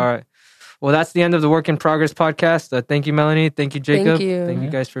 Yeah, for sure. All right. Well, that's the end of the Work in Progress podcast. Thank you, Melanie. Thank you, Jacob. Thank you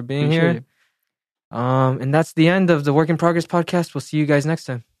guys for being Appreciate here. And that's the end of the Work in Progress podcast. We'll see you guys next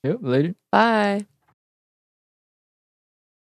time. Yep, later. Bye.